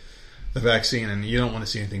got the vaccine, and you don't want to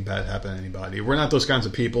see anything bad happen to anybody. We're not those kinds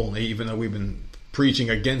of people, even though we've been preaching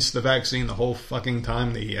against the vaccine the whole fucking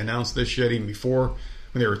time they announced this shit. Even before,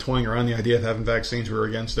 when they were toying around the idea of having vaccines, we were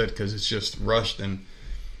against it because it's just rushed, and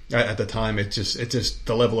at the time it's just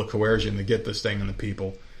the level of coercion to get this thing in the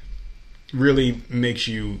people really makes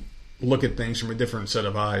you look at things from a different set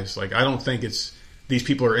of eyes. Like, I don't think it's these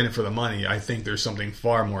people are in it for the money. I think there's something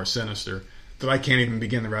far more sinister that I can't even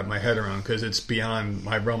begin to wrap my head around because it's beyond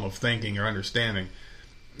my realm of thinking or understanding.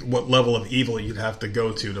 What level of evil you'd have to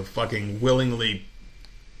go to fucking willingly,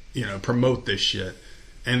 promote this shit.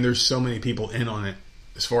 And there's so many people in on it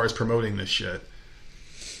as far as promoting this shit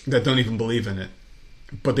that don't even believe in it,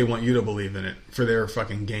 but they want you to believe in it for their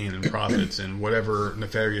fucking gain and profits and whatever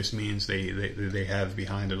nefarious means they have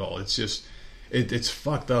behind it all. It's just, it's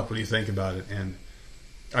fucked up when you think about it. And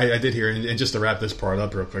I did hear, and just to wrap this part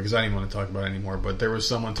up real quick, because I didn't want to talk about it anymore, but there was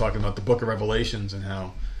someone talking about the Book of Revelations and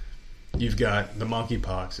how You've got the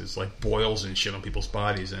monkeypox. It's like boils and shit on people's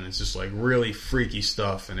bodies, and it's just like really freaky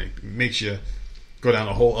stuff, and it makes you go down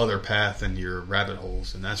a whole other path into your rabbit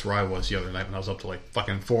holes. And that's where I was the other night when I was up to like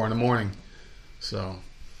fucking 4 a.m. So,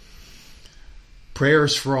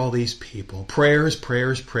 prayers for all these people. Prayers,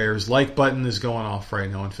 prayers, prayers. Like button is going off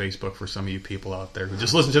right now on Facebook for some of you people out there who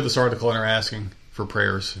just listen to this article and are asking for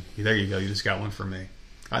prayers. There you go. You just got one from me.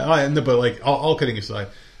 But like all kidding aside,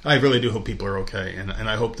 I really do hope people are okay, and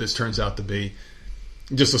I hope this turns out to be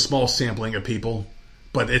just a small sampling of people,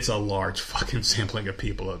 but it's a large fucking sampling of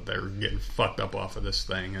people that are getting fucked up off of this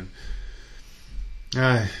thing, and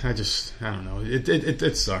I don't know.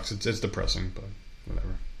 It sucks. It's depressing, but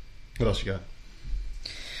whatever. What else you got?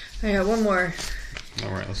 I got one more.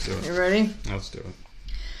 All right, let's do it. You ready? Let's do it.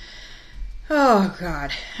 Oh,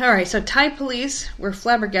 God. All right, so Thai police were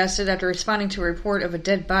flabbergasted after responding to a report of a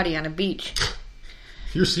dead body on a beach.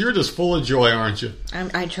 You're just full of joy, aren't you?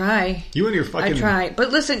 I try. You and your fucking... I try. But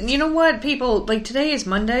listen, you know what, people? Like, today is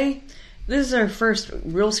Monday. This is our first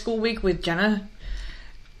real school week with Jenna.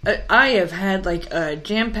 I have had, like, a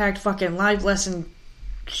jam-packed fucking live lesson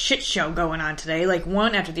shit show going on today. Like,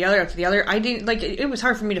 one after the other after the other. I didn't... Like, it was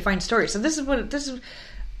hard for me to find stories. So this is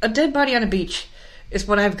a dead body on a beach is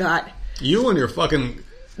what I've got. You and your fucking...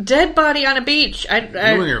 Dead body on a beach. You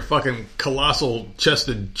and your fucking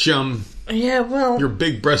colossal-chested chum... Yeah, well... Your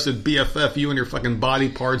big-breasted BFF, you and your fucking body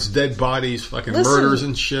parts, dead bodies, fucking murders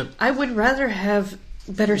and shit. I would rather have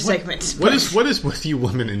better segments. What is with you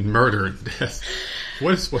women in murder and death?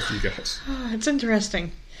 What is with you guys? It's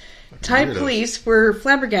interesting. Thai police were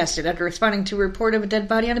flabbergasted after responding to a report of a dead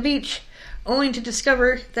body on a beach, only to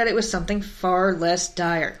discover that it was something far less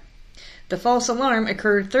dire. The false alarm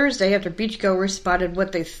occurred Thursday after beachgoers spotted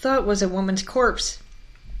what they thought was a woman's corpse.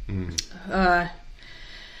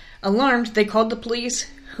 Alarmed, they called the police,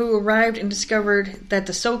 who arrived and discovered that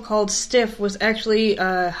the so-called stiff was actually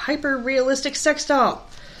a hyper-realistic sex doll.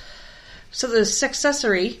 So the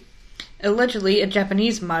sexcessory, allegedly a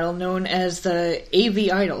Japanese model known as the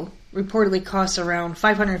AV Idol, reportedly costs around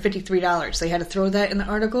 $553. They had to throw that in the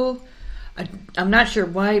article. I'm not sure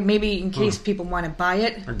why. Maybe in case people want to buy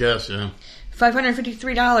it. I guess, yeah.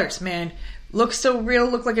 $553, man. Looks so real,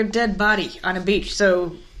 look like a dead body on a beach.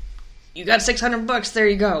 So... You got $600. There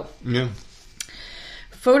you go. Yeah.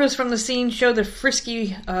 Photos from the scene show the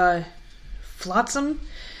frisky flotsam,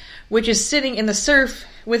 which is sitting in the surf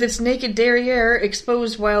with its naked derriere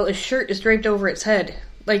exposed while a shirt is draped over its head,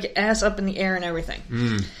 like ass up in the air and everything.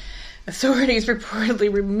 Authorities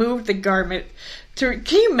reportedly removed the garment. Can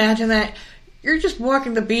you imagine that? You're just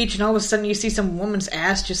walking the beach and all of a sudden you see some woman's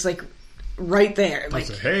ass just like right there, like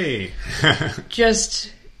hey,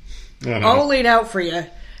 just all laid out for you.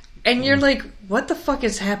 And you're like, what the fuck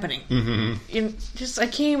is happening? I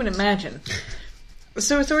can't even imagine.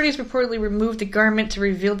 So authorities reportedly removed the garment to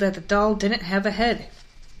reveal that the doll didn't have a head.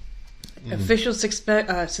 Officials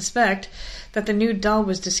suspect that the nude doll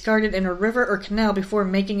was discarded in a river or canal before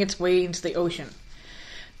making its way into the ocean.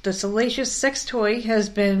 The salacious sex toy has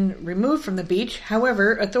been removed from the beach.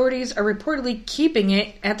 However, authorities are reportedly keeping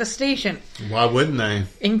it at the station. Why wouldn't they?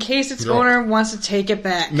 In case its owner wants to take it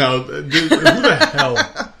back. No, dude, who the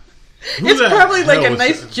hell... It's probably like a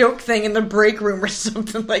nice joke thing in the break room or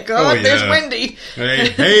something like, there's Wendy.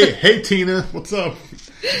 Hey, Tina, what's up?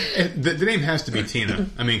 The name has to be Tina.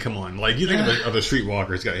 I mean, come on. Like, you think of a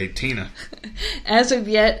streetwalker, it's got, hey, Tina. As of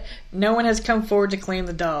yet, no one has come forward to claim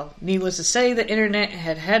the doll. Needless to say, the internet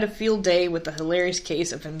had a field day with the hilarious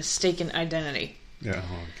case of a mistaken identity. Yeah,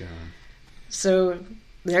 oh, God. So,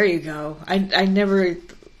 there you go. I never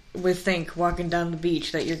would think, walking down the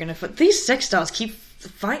beach, that you're going to... These sex dolls keep...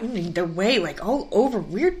 finding their way like all over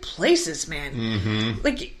weird places, man.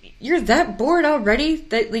 Like, you're that bored already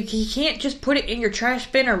that like you can't just put it in your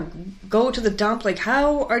trash bin or go to the dump. Like,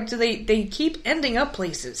 do they keep ending up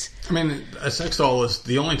places? I mean, a sex doll is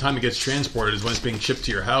the only time it gets transported is when it's being shipped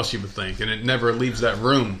to your house, you would think, and it never leaves that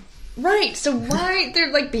room. Right, so why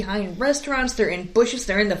they're like behind restaurants, they're in bushes,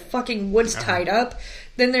 they're in the fucking woods tied up,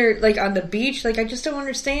 then they're like on the beach. Like, I just don't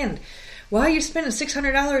understand. Why are you spending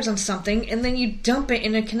 $600 on something and then you dump it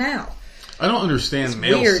in a canal? I don't understand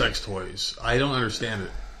male sex toys. I don't understand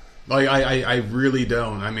it. Like, I really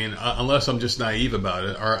don't. I mean, unless I'm just naive about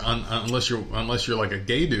it, or unless you're like a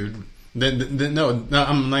gay dude, then no,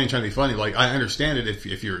 I'm not even trying to be funny. Like, I understand it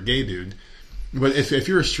if you're a gay dude, but if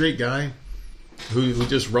you're a straight guy who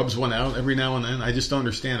just rubs one out every now and then, I just don't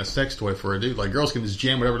understand a sex toy for a dude. Like, girls can just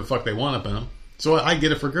jam whatever the fuck they want up in them, so I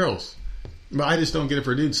get it for girls. But I just don't get it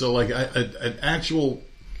for dudes. So, like, an actual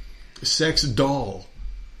sex doll,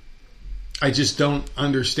 I just don't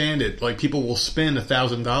understand it. Like, people will spend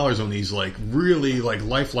 $1,000 on these, like, really, like,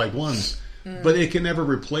 lifelike ones. But it can never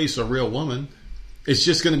replace a real woman. It's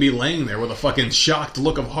just going to be laying there with a fucking shocked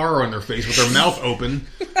look of horror on their face with their mouth open.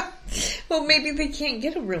 Well, maybe they can't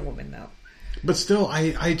get a real woman, though. But still,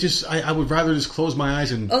 I would rather just close my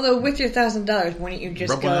eyes and... Although, with your $1,000, why don't you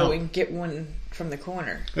just go and get one from the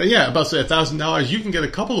corner? Yeah, about to say $1,000, you can get a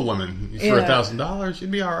couple of women for $1,000.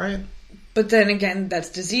 You'd be all right. But then again, that's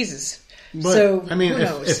diseases. But, so, I mean, who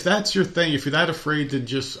knows? if that's your thing, if you're that afraid to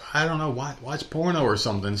just, I don't know, watch porno or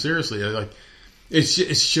something, seriously, like, it's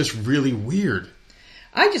just really weird.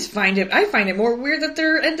 I find it more weird that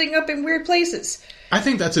they're ending up in weird places. I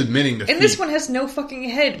think that's admitting defeat. And this one has no fucking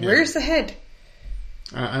head. Yeah. Where's the head?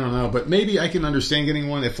 I don't know, but maybe I can understand getting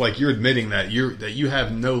one if, like, you're admitting that you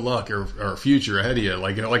have no luck or future ahead of you.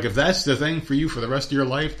 Like if that's the thing for you for the rest of your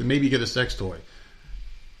life, then maybe get a sex toy.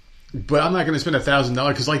 But I'm not going to spend $1,000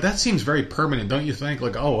 because, like, that seems very permanent, don't you think?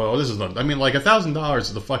 Like, oh well, this is I mean, like, $1,000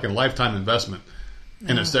 is a fucking lifetime investment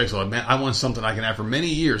in a sex toy. Man, I want something I can have for many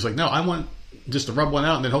years. Like, no, I want just to rub one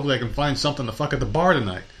out and then hopefully I can find something to fuck at the bar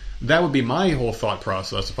tonight. That would be my whole thought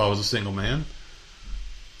process if I was a single man.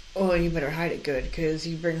 Oh, you better hide it good, because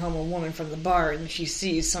you bring home a woman from the bar and she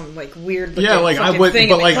sees some like weird looking I would, thing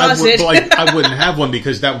but in the closet. I wouldn't have one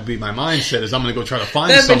because that would be my mindset. Is I'm going to go try to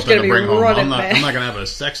find something to bring home. I'm not going to have a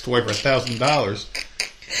sex toy for $1,000.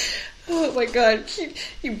 Oh my god!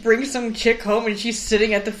 You bring some chick home and she's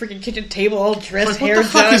sitting at the freaking kitchen table all dressed, hair done.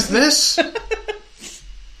 What the fuck is this?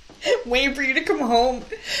 Waiting for you to come home.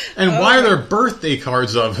 And why are there birthday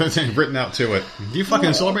cards written out to it? Do you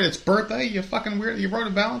fucking celebrate its birthday? You fucking weird. You wrote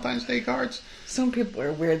a Valentine's Day cards? Some people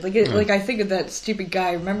are weird. Like I think of that stupid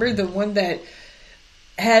guy. Remember the one that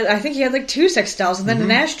had? I think he had like 2 sex dolls and then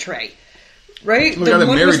an ashtray. Right? The guy that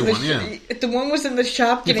married one, yeah. The one was in the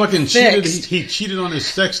shop getting fucking fixed. He cheated on his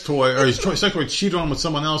sex toy, or his sex toy cheated on with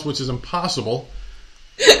someone else, which is impossible.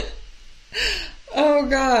 Oh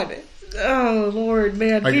god. Oh Lord,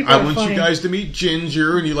 man! Like, I want you guys to meet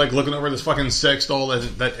Ginger, and you like looking over this fucking sex doll.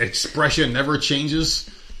 That expression never changes.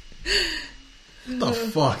 What the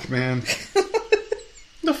fuck, man? What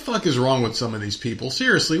the fuck is wrong with some of these people?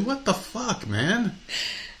 Seriously, what the fuck, man?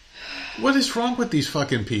 What is wrong with these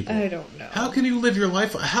fucking people? I don't know. How can you live your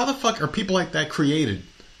life? How the fuck are people like that created?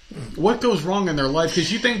 What goes wrong in their life?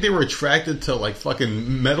 Because you think they were attracted to like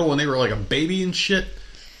fucking metal when they were like a baby and shit?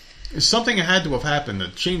 Something had to have happened to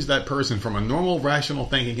change that person from a normal, rational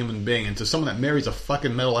thinking human being into someone that marries a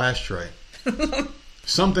fucking metal ashtray.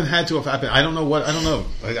 Something had to have happened. I don't know what. I don't know.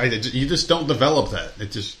 You just don't develop that.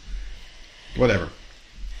 It just... Whatever.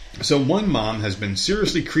 So one mom has been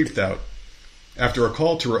seriously creeped out after a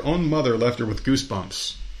call to her own mother left her with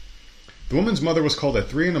goosebumps. The woman's mother was called at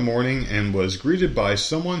 3 a.m. and was greeted by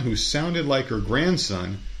someone who sounded like her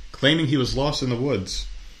grandson, claiming he was lost in the woods.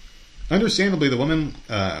 Understandably, the woman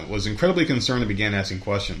was incredibly concerned and began asking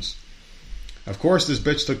questions. Of course, this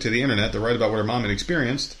bitch took to the internet to write about what her mom had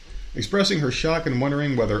experienced, expressing her shock and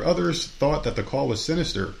wondering whether others thought that the call was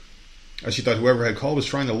sinister, as she thought whoever had called was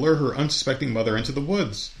trying to lure her unsuspecting mother into the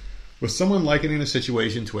woods, with someone likening the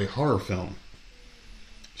situation to a horror film.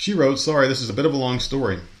 She wrote, "Sorry, this is a bit of a long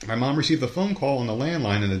story. My mom received a phone call on the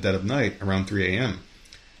landline in the dead of night, around 3 a.m.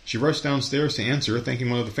 She rushed downstairs to answer, thinking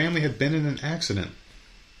one of the family had been in an accident.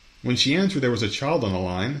 When she answered, there was a child on the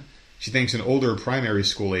line, she thinks an older primary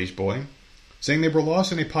school-age boy, saying they were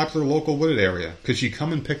lost in a popular local wooded area. Could she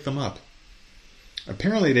come and pick them up?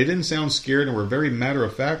 Apparently, they didn't sound scared and were very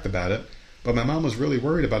matter-of-fact about it, but my mom was really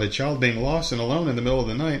worried about a child being lost and alone in the middle of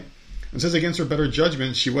the night, and says against her better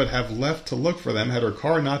judgment, she would have left to look for them had her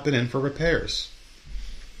car not been in for repairs."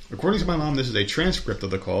 According to my mom, this is a transcript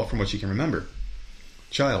of the call from what she can remember.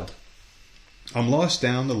 Child: "I'm lost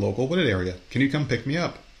down the local wooded area. Can you come pick me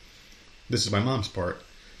up?" This is my mom's part.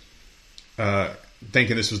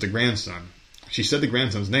 Thinking this was the grandson. She said the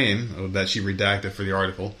grandson's name, that she redacted for the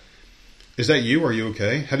article. "Is that you? Are you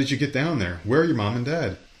okay? How did you get down there? Where are your mom and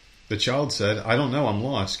dad?" The child said, "I don't know, I'm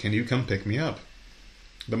lost. Can you come pick me up?"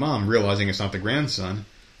 The mom, realizing it's not the grandson,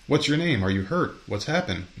 "What's your name? Are you hurt? What's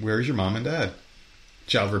happened? Where is your mom and dad?"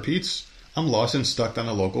 Child repeats, "I'm lost and stuck down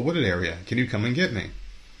a local wooded area. Can you come and get me?"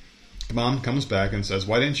 The mom comes back and says,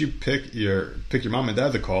 "Why didn't you pick your mom and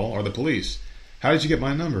dad to call, or the police? How did you get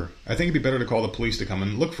my number? I think it'd be better to call the police to come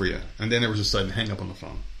and look for you." And then there was a sudden hang up on the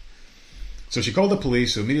phone. So she called the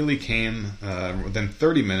police, who immediately came within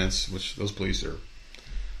 30 minutes, which those police are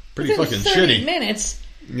pretty fucking 30 shitty. minutes?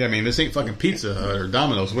 Yeah, I mean, this ain't fucking Pizza Hut or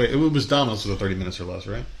Domino's. Wait, it was Domino's for the 30 minutes or less,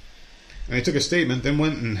 right? And they took a statement, then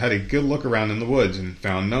went and had a good look around in the woods and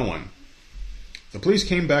found no one. The police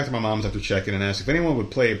came back to my mom's after checking and asked if anyone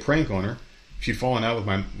would play a prank on her, she'd fallen out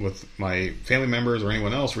with my family members or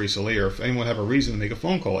anyone else recently, or if anyone have a reason to make a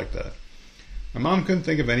phone call like that. My mom couldn't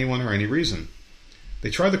think of anyone or any reason. They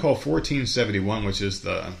tried to call 1471, which is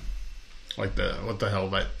what the hell,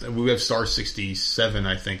 that we have star 67,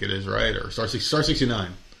 I think it is, right? Or star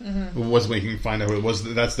 69. It was when you can find out who it was.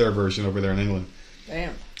 That's their version over there in England.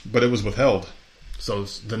 Damn. But it was withheld. So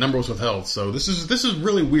the number was withheld. So this is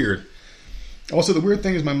really weird. Also, the weird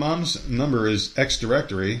thing is my mom's number is X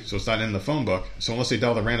directory, so it's not in the phone book. So unless they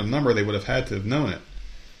dialed a random number, they would have had to have known it.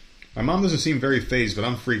 My mom doesn't seem very fazed, but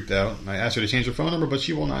I'm freaked out. I asked her to change her phone number, but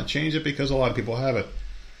she will not change it because a lot of people have it.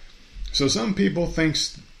 So some people think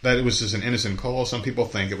that it was just an innocent call. Some people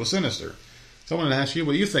think it was sinister. So I wanted to ask you,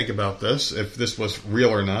 what do you think about this? If this was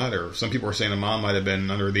real or not? Or some people are saying the mom might have been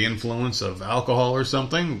under the influence of alcohol or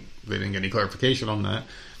something. They didn't get any clarification on that.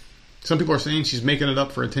 Some people are saying she's making it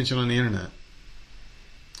up for attention on the internet.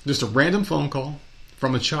 Just a random phone call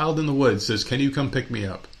from a child in the woods says, "Can you come pick me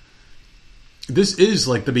up?" This is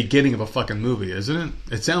like the beginning of a fucking movie, isn't it?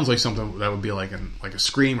 It sounds like something that would be like a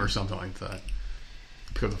Scream or something like that.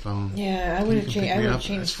 Pick up the phone. Yeah, I would have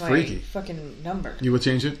changed my fucking number. You would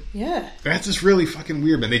change it? Yeah. That's just really fucking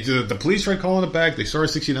weird, man. The police tried calling it back. They started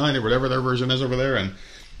 69 or whatever their version is over there, and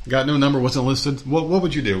got no number, wasn't listed. What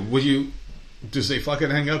would you do? Would you just say fuck it,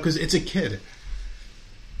 hang up? Because it's a kid.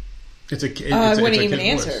 It's a kid. I wouldn't even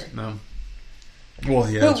answer. No.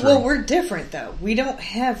 Well, yeah. Well, we're different though. We don't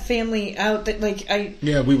have family out that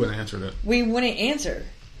Yeah, we wouldn't answer that. We wouldn't answer,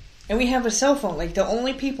 and we have a cell phone. Like the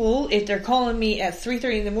only people, if they're calling me at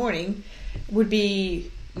 3:30 in the morning, would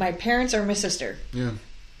be my parents or my sister. Yeah.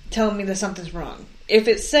 Telling me that something's wrong. If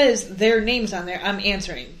it says their names on there, I'm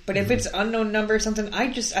answering. But if it's unknown number or something,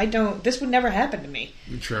 I don't. This would never happen to me.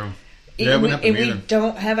 True. Yeah, we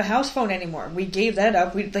don't have a house phone anymore. We gave that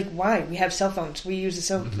up. Why? We have cell phones. We use the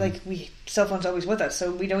cell phone's always with us,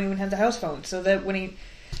 so we don't even have the house phone. So that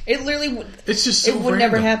it literally, it's just so it would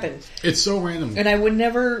never happen. It's so random, and I would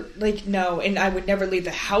never and I would never leave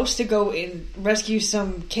the house to go and rescue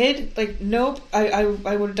some kid. Nope. I would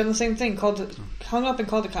have done the same thing. Hung up and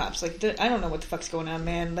called the cops. I don't know what the fuck's going on,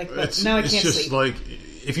 man. Now I can't sleep. It's just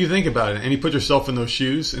if you think about it and you put yourself in those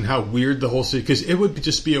shoes and how weird the whole city, because it would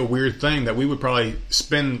just be a weird thing that we would probably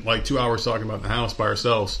spend 2 hours talking about in the house by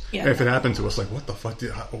ourselves. Yeah. If it happened to us, what the fuck? Do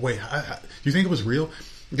you think it was real?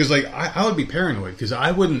 Because I would be paranoid because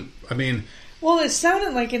I wouldn't. I mean, well, it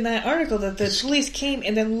sounded like in that article that the police came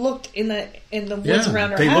and then looked in the woods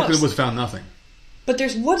around our house. They looked and was found nothing. But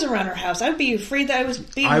there's woods around our house. I'd be afraid that I was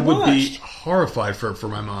being watched. I would be horrified for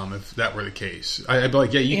my mom if that were the case. I'd be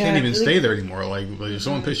like, you can't even stay there anymore. Did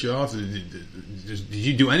someone piss you off? Did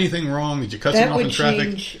you do anything wrong? Did you cut someone off in traffic? That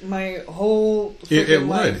would change my whole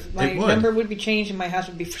life. My number would be changed and my house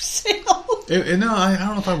would be for sale. I don't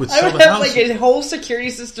know if I would sell the house. I would have a whole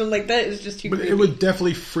security system like that. It's just too creepy. It would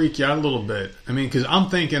definitely freak you out a little bit. I mean, because I'm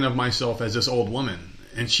thinking of myself as this old woman.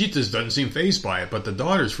 And she just doesn't seem fazed by it, but the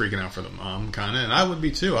daughter's freaking out for the mom, kind of, and I would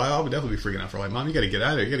be too. I would definitely be freaking out for Mom, you got to get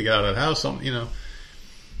out of here. You got to get out of that house, something,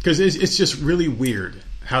 because it's just really weird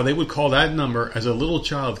how they would call that number as a little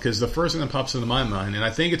child. Because the first thing that pops into my mind, and I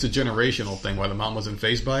think it's a generational thing, why the mom wasn't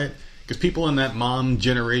fazed by it, because people in that mom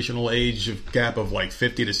generational age gap of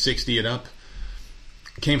 50 to 60 and up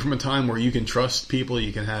came from a time where you can trust people,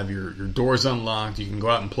 you can have your doors unlocked, you can go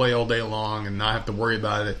out and play all day long and not have to worry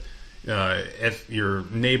about it. If your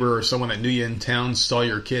neighbor or someone that knew you in town saw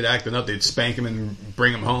your kid acting up, they'd spank him and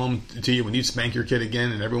bring him home to you when you'd spank your kid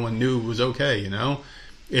again, and everyone knew it was okay,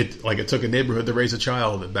 It took a neighborhood to raise a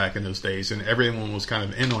child back in those days, and everyone was kind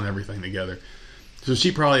of in on everything together. So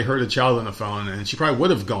she probably heard a child on the phone, and she probably would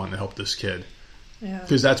have gone to help this kid. Yeah.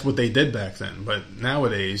 Because that's what they did back then. But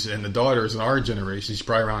nowadays, and the daughters in our generation, she's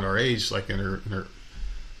probably around our age, in her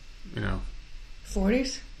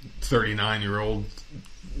 40s? 39-year-old.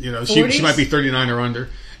 She might be 39 or under.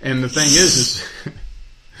 And the thing is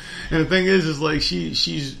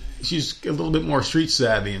she's a little bit more street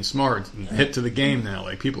savvy and smart and hip to the game now.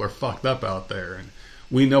 People are fucked up out there, and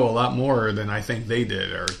we know a lot more than I think they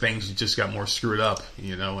did, or things just got more screwed up,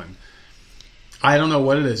 and I don't know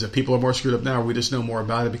what it is. If people are more screwed up now, or we just know more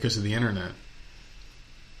about it because of the internet.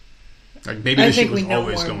 Maybe this shit was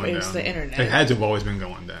always going down. The internet. It had to have always been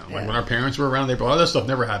going down. When our parents were around, they thought, that stuff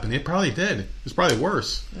never happened. It probably did. It's probably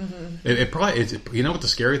worse. Mm-hmm. It probably, you know what the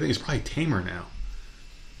scary thing is? It's probably tamer now.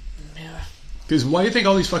 Yeah. Because why do you think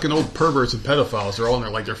all these fucking old perverts and pedophiles are all in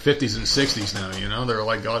their 50s and 60s now? They're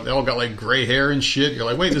they all got gray hair and shit. You're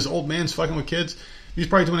like, wait, this old man's fucking with kids? He's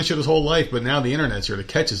probably doing this shit his whole life, but now the internet's here to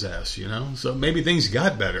catch his ass, So maybe things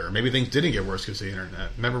got better. Maybe things didn't get worse because of the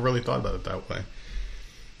internet. Never really thought about it that way.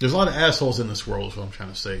 There's a lot of assholes in this world is what I'm trying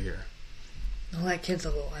to say here. Well, that kid's a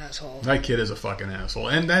little asshole. That kid is a fucking asshole.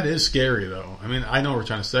 And that is scary, though. I mean, I know we're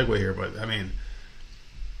trying to segue here, but, I mean,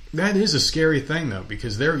 that is a scary thing, though,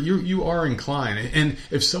 because you are inclined. And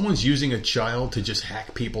if someone's using a child to just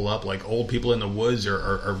hack people up, like old people in the woods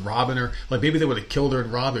or robbing her, like maybe they would have killed her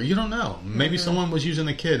and robbed her. You don't know. Maybe someone was using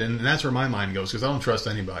the kid, and that's where my mind goes, because I don't trust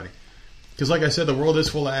anybody. Because, like I said, the world is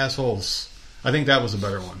full of assholes. I think that was a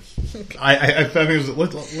better one. I think it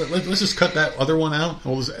was, let's just cut that other one out.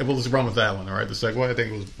 We'll just run with that one, all right? The segue, I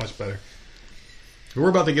think it was much better. We're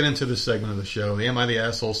about to get into this segment of the show, the Am I the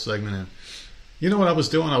Asshole segment. And you know what I was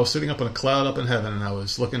doing? I was sitting up in a cloud up in heaven, and I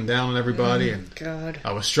was looking down on everybody. And God.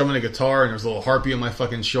 I was strumming a guitar, and there was a little harpy on my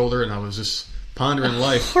fucking shoulder, and I was just pondering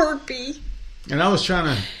life. Harpy. And I was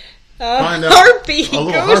trying to find out harpy. A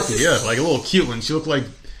little harpy, yeah, like a little cute one. She looked like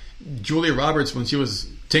Julia Roberts when she was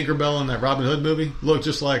Tinkerbell in that Robin Hood movie. Looked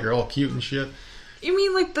just like her, all cute and shit. You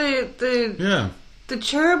mean like the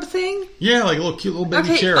cherub thing? Yeah, like a little cute little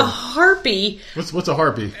baby cherub. A harpy. What's a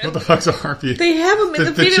harpy? What the fuck's a harpy? They have them in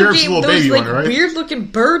the video cherub's game. Little Those baby like one, right? weird looking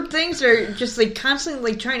bird things are just like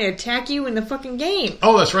constantly like trying to attack you in the fucking game.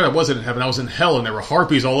 Oh, that's right. I wasn't in heaven. I was in hell, and there were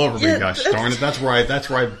harpies all over me. Yeah, Gosh darn it. That's where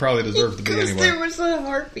I probably deserve to be anyway. There was a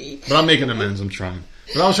harpy. But I'm making amends. I'm trying.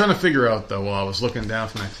 But I was trying to figure out, though, while I was looking down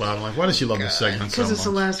from that cloud, I'm like, why does she love this segment so much? Because it's the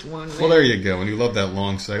last one. Man. Well, there you go. And you love that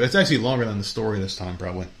long segment. It's actually longer than the story this time,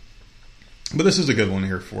 probably. But this is a good one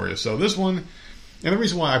here for you. So this one, and the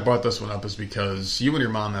reason why I brought this one up is because you and your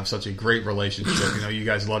mom have such a great relationship. You know, you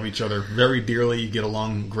guys love each other very dearly. You get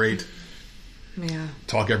along great. Yeah.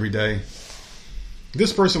 Talk every day.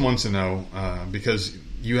 This person wants to know, because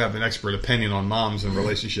you have an expert opinion on moms and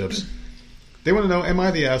relationships, they want to know, am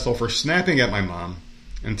I the asshole for snapping at my mom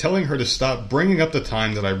and telling her to stop bringing up the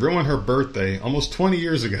time that I ruined her birthday almost 20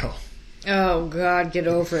 years ago? Oh, God, get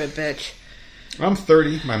over it, bitch. I'm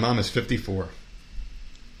 30. My mom is 54.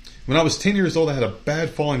 When I was 10 years old, I had a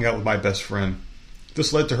bad falling out with my best friend.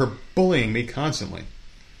 This led to her bullying me constantly.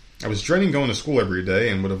 I was dreading going to school every day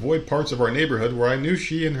and would avoid parts of our neighborhood where I knew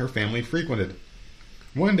she and her family frequented.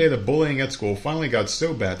 One day, the bullying at school finally got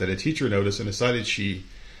so bad that a teacher noticed and decided she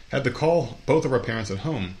had to call both of our parents at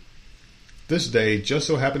home. This day just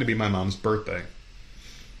so happened to be my mom's birthday.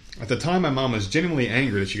 At the time, my mom was genuinely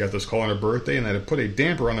angry that she got this call on her birthday and that it put a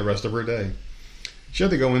damper on the rest of her day. She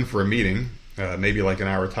had to go in for a meeting, maybe like an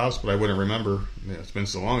hour tops, but I wouldn't remember, it's been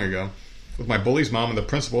so long ago, with my bully's mom and the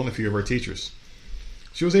principal and a few of our teachers.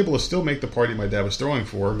 She was able to still make the party my dad was throwing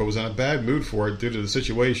for her, but was in a bad mood for it due to the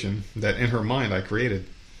situation that in her mind I created.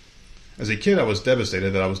 As a kid, I was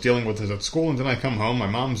devastated that I was dealing with this at school, and then I come home, my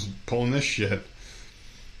mom's pulling this shit.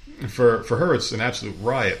 For her, it's an absolute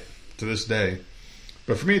riot to this day.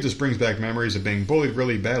 But for me, it just brings back memories of being bullied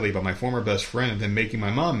really badly by my former best friend and then making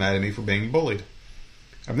my mom mad at me for being bullied.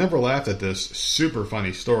 I've never laughed at this super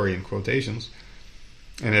funny story in quotations,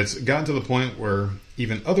 and it's gotten to the point where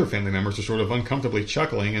even other family members are sort of uncomfortably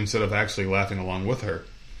chuckling instead of actually laughing along with her.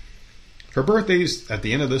 Her birthday's at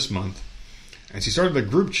the end of this month, and she started a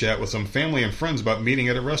group chat with some family and friends about meeting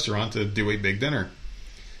at a restaurant to do a big dinner.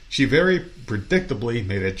 She very predictably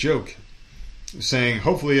made a joke, saying,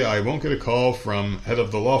 hopefully I won't get a call from head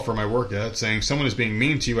of the law firm I work at saying someone is being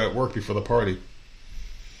mean to you at work before the party.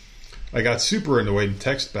 I got super annoyed and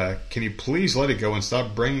text back, can you please let it go and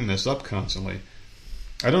stop bringing this up constantly?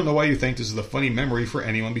 I don't know why you think this is a funny memory for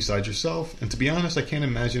anyone besides yourself, and to be honest, I can't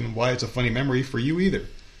imagine why it's a funny memory for you either.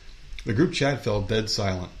 The group chat fell dead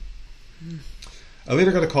silent. I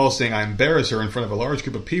later got a call saying I embarrassed her in front of a large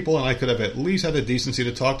group of people and I could have at least had the decency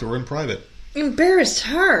to talk to her in private. Embarrassed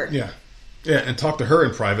her? Yeah, and talk to her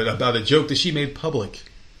in private about a joke that she made public.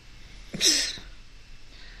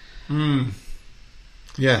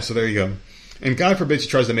 Yeah, so there you go. And God forbid she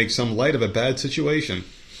tries to make some light of a bad situation.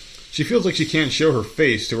 She feels like she can't show her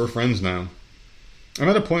face to her friends now. I'm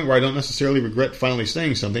at a point where I don't necessarily regret finally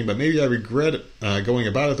saying something, but maybe I regret going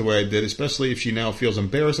about it the way I did, especially if she now feels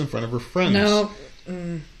embarrassed in front of her friends. No.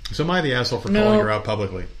 So am I the asshole for calling her out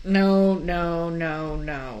publicly? No,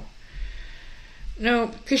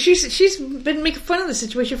 because she's been making fun of the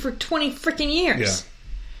situation for 20 freaking years.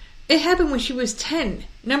 Yeah. It happened when she was 10,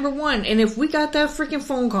 number one. And if we got that freaking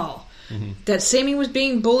phone call that Sammy was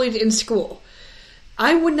being bullied in school,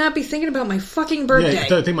 I would not be thinking about my fucking birthday. Yeah,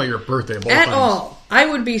 think about your birthday of all at times. all. I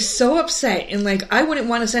would be so upset, and I wouldn't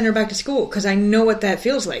want to send her back to school because I know what that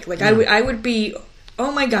feels like. I would be,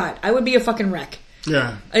 oh my God, I would be a fucking wreck.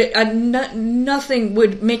 Yeah. Nothing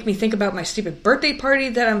would make me think about my stupid birthday party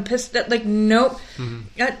that I'm pissed at. Nope.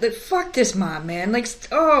 Fuck this mom, man.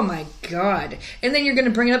 Oh my God. And then you're going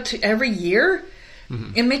to bring it up to every year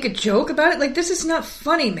and make a joke about it? This is not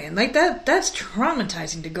funny, man. That's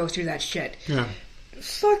traumatizing to go through that shit. Yeah.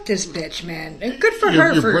 Fuck this bitch, man. And good for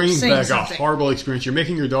her You're for bringing saying back something. a horrible experience. You're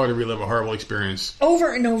making your daughter relive a horrible experience.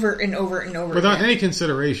 Over and over and over and over Without again. any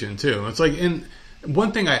consideration, too. It's like,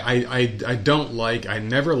 one thing I don't like, I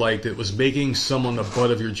never liked it, was making someone the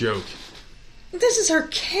butt of your joke. This is her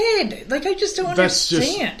kid. Like, I just don't That's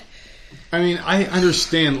understand. I mean, I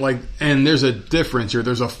understand, like, and there's a difference here.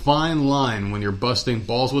 There's a fine line when you're busting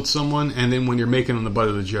balls with someone and then when you're making them the butt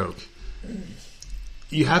of the joke.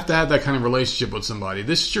 You have to have that kind of relationship with somebody.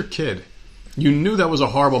 This is your kid. You knew that was a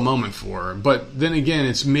horrible moment for her. But then again,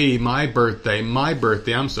 it's me, my birthday,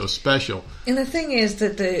 I'm so special. And the thing is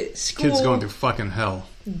that the school Kid's going through fucking hell.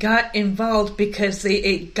 got involved because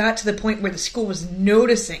it got to the point where the school was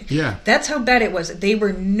noticing. Yeah. That's how bad it was. They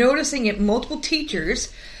were noticing it, multiple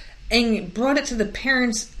teachers, and brought it to the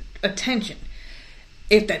parents' attention.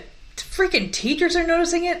 If the freaking teachers are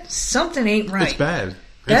noticing it, something ain't right. It's bad.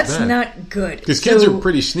 That's not good. Because kids are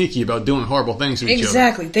pretty sneaky about doing horrible things to each other.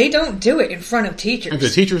 Exactly. They don't do it in front of teachers. If the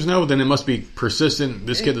teachers know, then it must be persistent.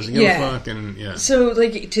 This kid doesn't give a fuck, and yeah. So,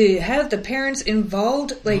 like, to have the parents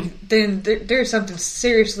involved, like, then there's something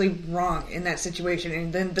seriously wrong in that situation,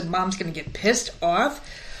 and then the mom's going to get pissed off.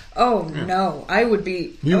 Oh, no. I would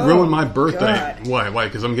be... You ruined my birthday. God. Why?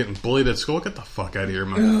 Because I'm getting bullied at school? Get the fuck out of here,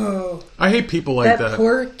 man. Oh. I hate people like that. That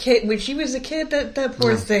poor kid. When she was a kid, that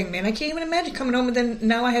poor thing, man. I can't even imagine coming home and then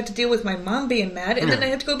now I have to deal with my mom being mad, and then I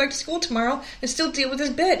have to go back to school tomorrow and still deal with this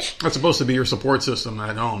bitch. That's supposed to be your support system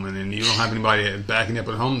at home, and then you don't have anybody backing you up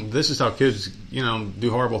at home. This is how kids, do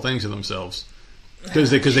horrible things to themselves.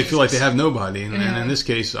 Because they feel like they have nobody. And in this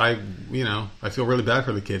case, I feel really bad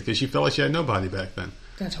for the kid because she felt like she had nobody back then.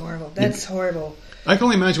 That's horrible. That's horrible. I can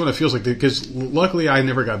only imagine what it feels like because luckily I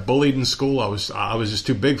never got bullied in school. I was just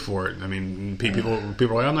too big for it. I mean, people are like,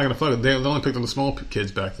 I'm not going to fuck it. They only picked on the small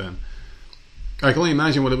kids back then. I can only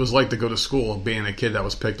imagine what it was like to go to school being a kid that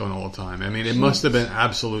was picked on all the time. I mean, it must have been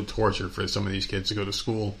absolute torture for some of these kids to go to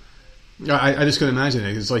school. I just couldn't imagine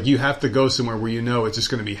it. It's like you have to go somewhere where you know it's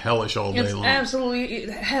just going to be hellish all day long. It's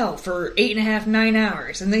absolutely hell for 8.5, 9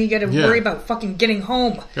 hours, and then you got to worry about fucking getting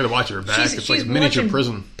home. You got to watch her back. It's like miniature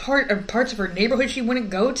prison. Parts of her neighborhood she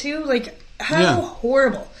wouldn't go to. Like how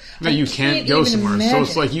horrible. No, you can't go somewhere. Imagine.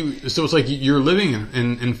 So it's like you're living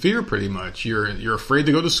in fear pretty much. You're afraid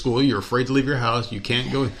to go to school. You're afraid to leave your house. You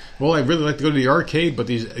can't go. Well, I really like to go to the arcade, but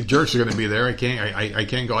these jerks are going to be there. I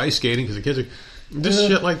can't go ice skating because the kids are. Just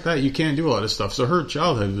shit like that, you can't do a lot of stuff. So her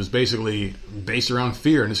childhood was basically based around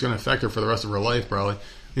fear, and it's going to affect her for the rest of her life, probably.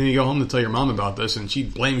 Then you go home to tell your mom about this, and she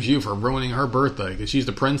blames you for ruining her birthday because she's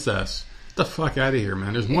the princess. Get the fuck out of here,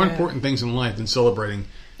 man. There's more important things in life than celebrating.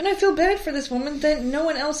 And I feel bad for this woman that no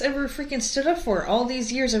one else ever freaking stood up for all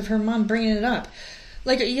these years of her mom bringing it up.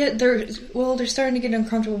 Like, they're starting to get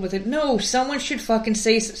uncomfortable with it. No, someone should fucking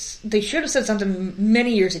say... They should have said something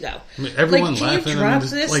many years ago. I mean, everyone can laughing. You drop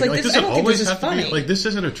this? Like, this, I don't think this is funny. Like, this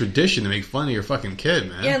isn't a tradition to make fun of your fucking kid,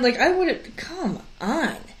 man. Yeah, like, I would have... Come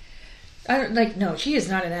on. No, she is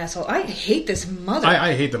not an asshole. I hate this mother.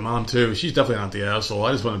 I hate the mom, too. She's definitely not the asshole.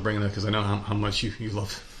 I just want to bring it up because I know how much you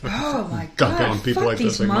love... Oh, my God. Dunking on people like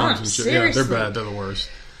this, like moms and shit. Seriously. Yeah, they're bad. They're the worst.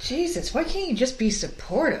 Jesus, why can't you just be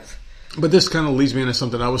supportive? But this kind of leads me into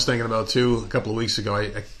something I was thinking about too a couple of weeks ago.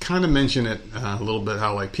 I kind of mentioned it a little bit,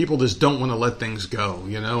 how like people just don't want to let things go,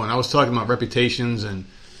 And I was talking about reputations and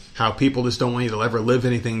how people just don't want you to ever live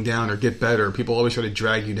anything down or get better. People always try to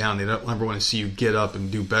drag you down. They don't ever want to see you get up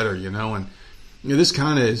and do better, And this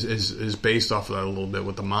kind of is based off of that a little bit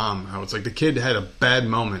with the mom. How it's like the kid had a bad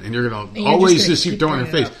moment, and you're gonna always just keep throwing her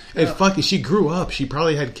face. And fuck it, she grew up. She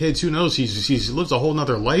probably had kids. Who knows? She lives a whole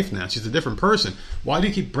nother life now. She's a different person. Why do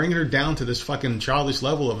you keep bringing her down to this fucking childish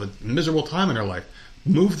level of a miserable time in her life?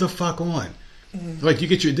 Move the fuck on. Like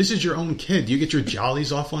this is your own kid. You get your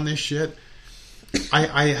jollies off on this shit.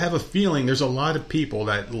 I have a feeling there's a lot of people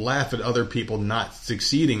that laugh at other people not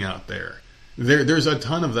succeeding out there. There's a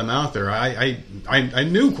ton of them out there. I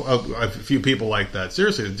knew a few people like that.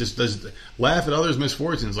 Seriously, just does laugh at others'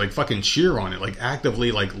 misfortunes, like fucking cheer on it, like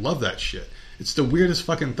actively like love that shit. It's the weirdest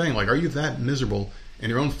fucking thing. Like, are you that miserable in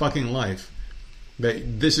your own fucking life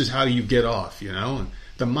that this is how you get off? And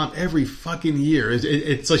the mom every fucking year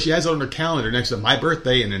it's like she has it on her calendar next to my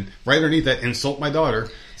birthday, and then right underneath that, insult my daughter.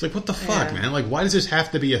 It's like, what the fuck, man? Like, why does this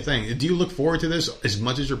have to be a thing? Do you look forward to this as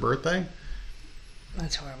much as your birthday?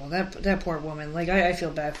 That's horrible. That poor woman. Like, I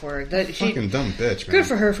feel bad for her. Fucking dumb bitch, man. Good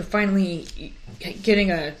for her for finally getting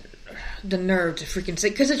the nerve to freaking say,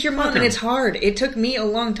 because it's your mom and it's hard. It took me a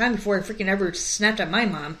long time before I freaking ever snapped at my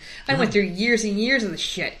mom. I went through years and years of this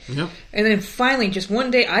shit. Yep. And then finally, just one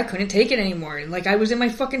day, I couldn't take it anymore. And like, I was in my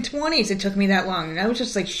fucking 20s. It took me that long. And I was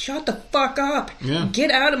just like, shut the fuck up. Yeah.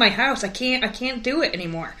 Get out of my house. I can't do it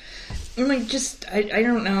anymore. I'm like, I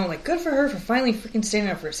don't know. Like, good for her for finally freaking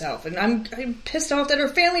standing up for herself. And I'm pissed off that her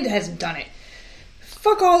family hasn't done it.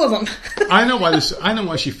 Fuck all of them. I know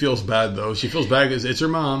why she feels bad though. She feels bad because it's her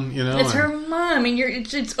mom, you know. It's her mom, and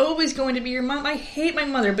it's always going to be your mom. I hate my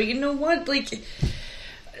mother, but you know what? Like,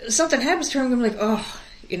 something happens to her, I'm gonna be like, oh,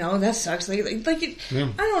 you know, that sucks. Like I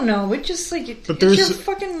don't know. It just like it's your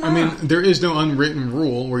fucking mom. I mean, there is no unwritten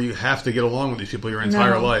rule where you have to get along with these people your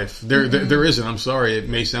entire life. There isn't. I'm sorry. It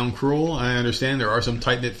may sound cruel. I understand. There are some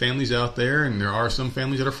tight knit families out there, and there are some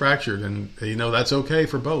families that are fractured, and you know that's okay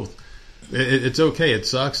for both. It's okay. It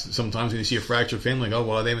sucks sometimes when you see a fractured family. Like, oh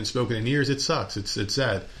well, they haven't spoken in years. It sucks. It's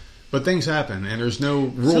sad. But things happen, and there's no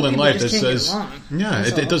rule in life that says,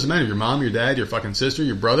 it doesn't matter. Your mom, your dad, your fucking sister,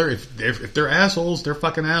 your brother. If they're assholes, they're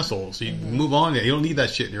fucking assholes. You move on. You don't need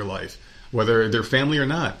that shit in your life, whether they're family or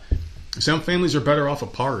not. Some families are better off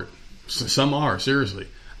apart. Some are, seriously.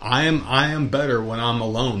 I am better when I'm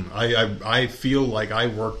alone. I feel like I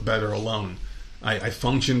work better alone. I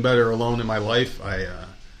function better alone in my life. I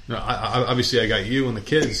obviously I got you and the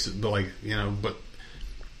kids, but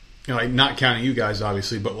not counting you guys,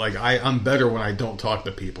 obviously, but like I'm better when I don't talk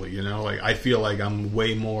to people, you know? Like I feel like I'm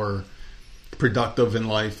way more productive in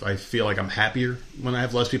life. I feel like I'm happier when I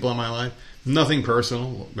have less people in my life. Nothing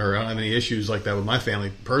personal, or I don't have any issues like that with my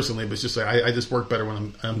family personally, but it's just like I just work better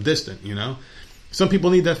when I'm distant, you know? Some people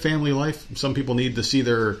need that family life. Some people need to see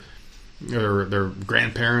their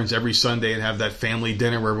grandparents every Sunday and have that family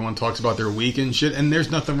dinner where everyone talks about their week and shit, and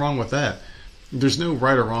there's nothing wrong with that. There's no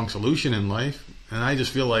right or wrong solution in life. And I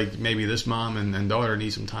just feel like maybe this mom and daughter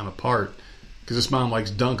need some time apart. Because this mom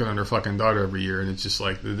likes dunking on her fucking daughter every year. And it's just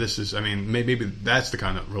like, maybe that's the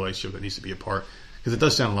kind of relationship that needs to be apart. Because it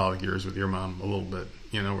does sound a lot like yours with your mom a little bit.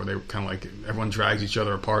 You know, where they kind of like, everyone drags each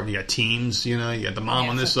other apart. And you got teams, you know. You got the mom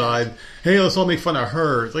on this side. Hey, let's all make fun of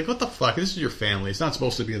her. It's like, what the fuck? This is your family. It's not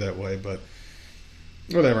supposed to be that way. But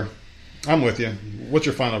whatever. I'm with you. What's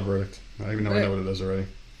your final verdict? I even know I know what it is already.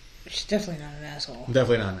 She's definitely not an asshole.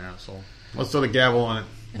 Definitely not an asshole. Let's throw the gavel on it.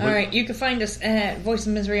 All right, you can find us at Voice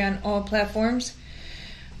of Misery on all platforms.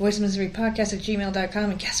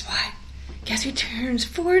 voiceofmiserypodcast@gmail.com. And guess what? Guess who turns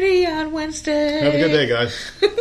 40 on Wednesday? Have a good day, guys.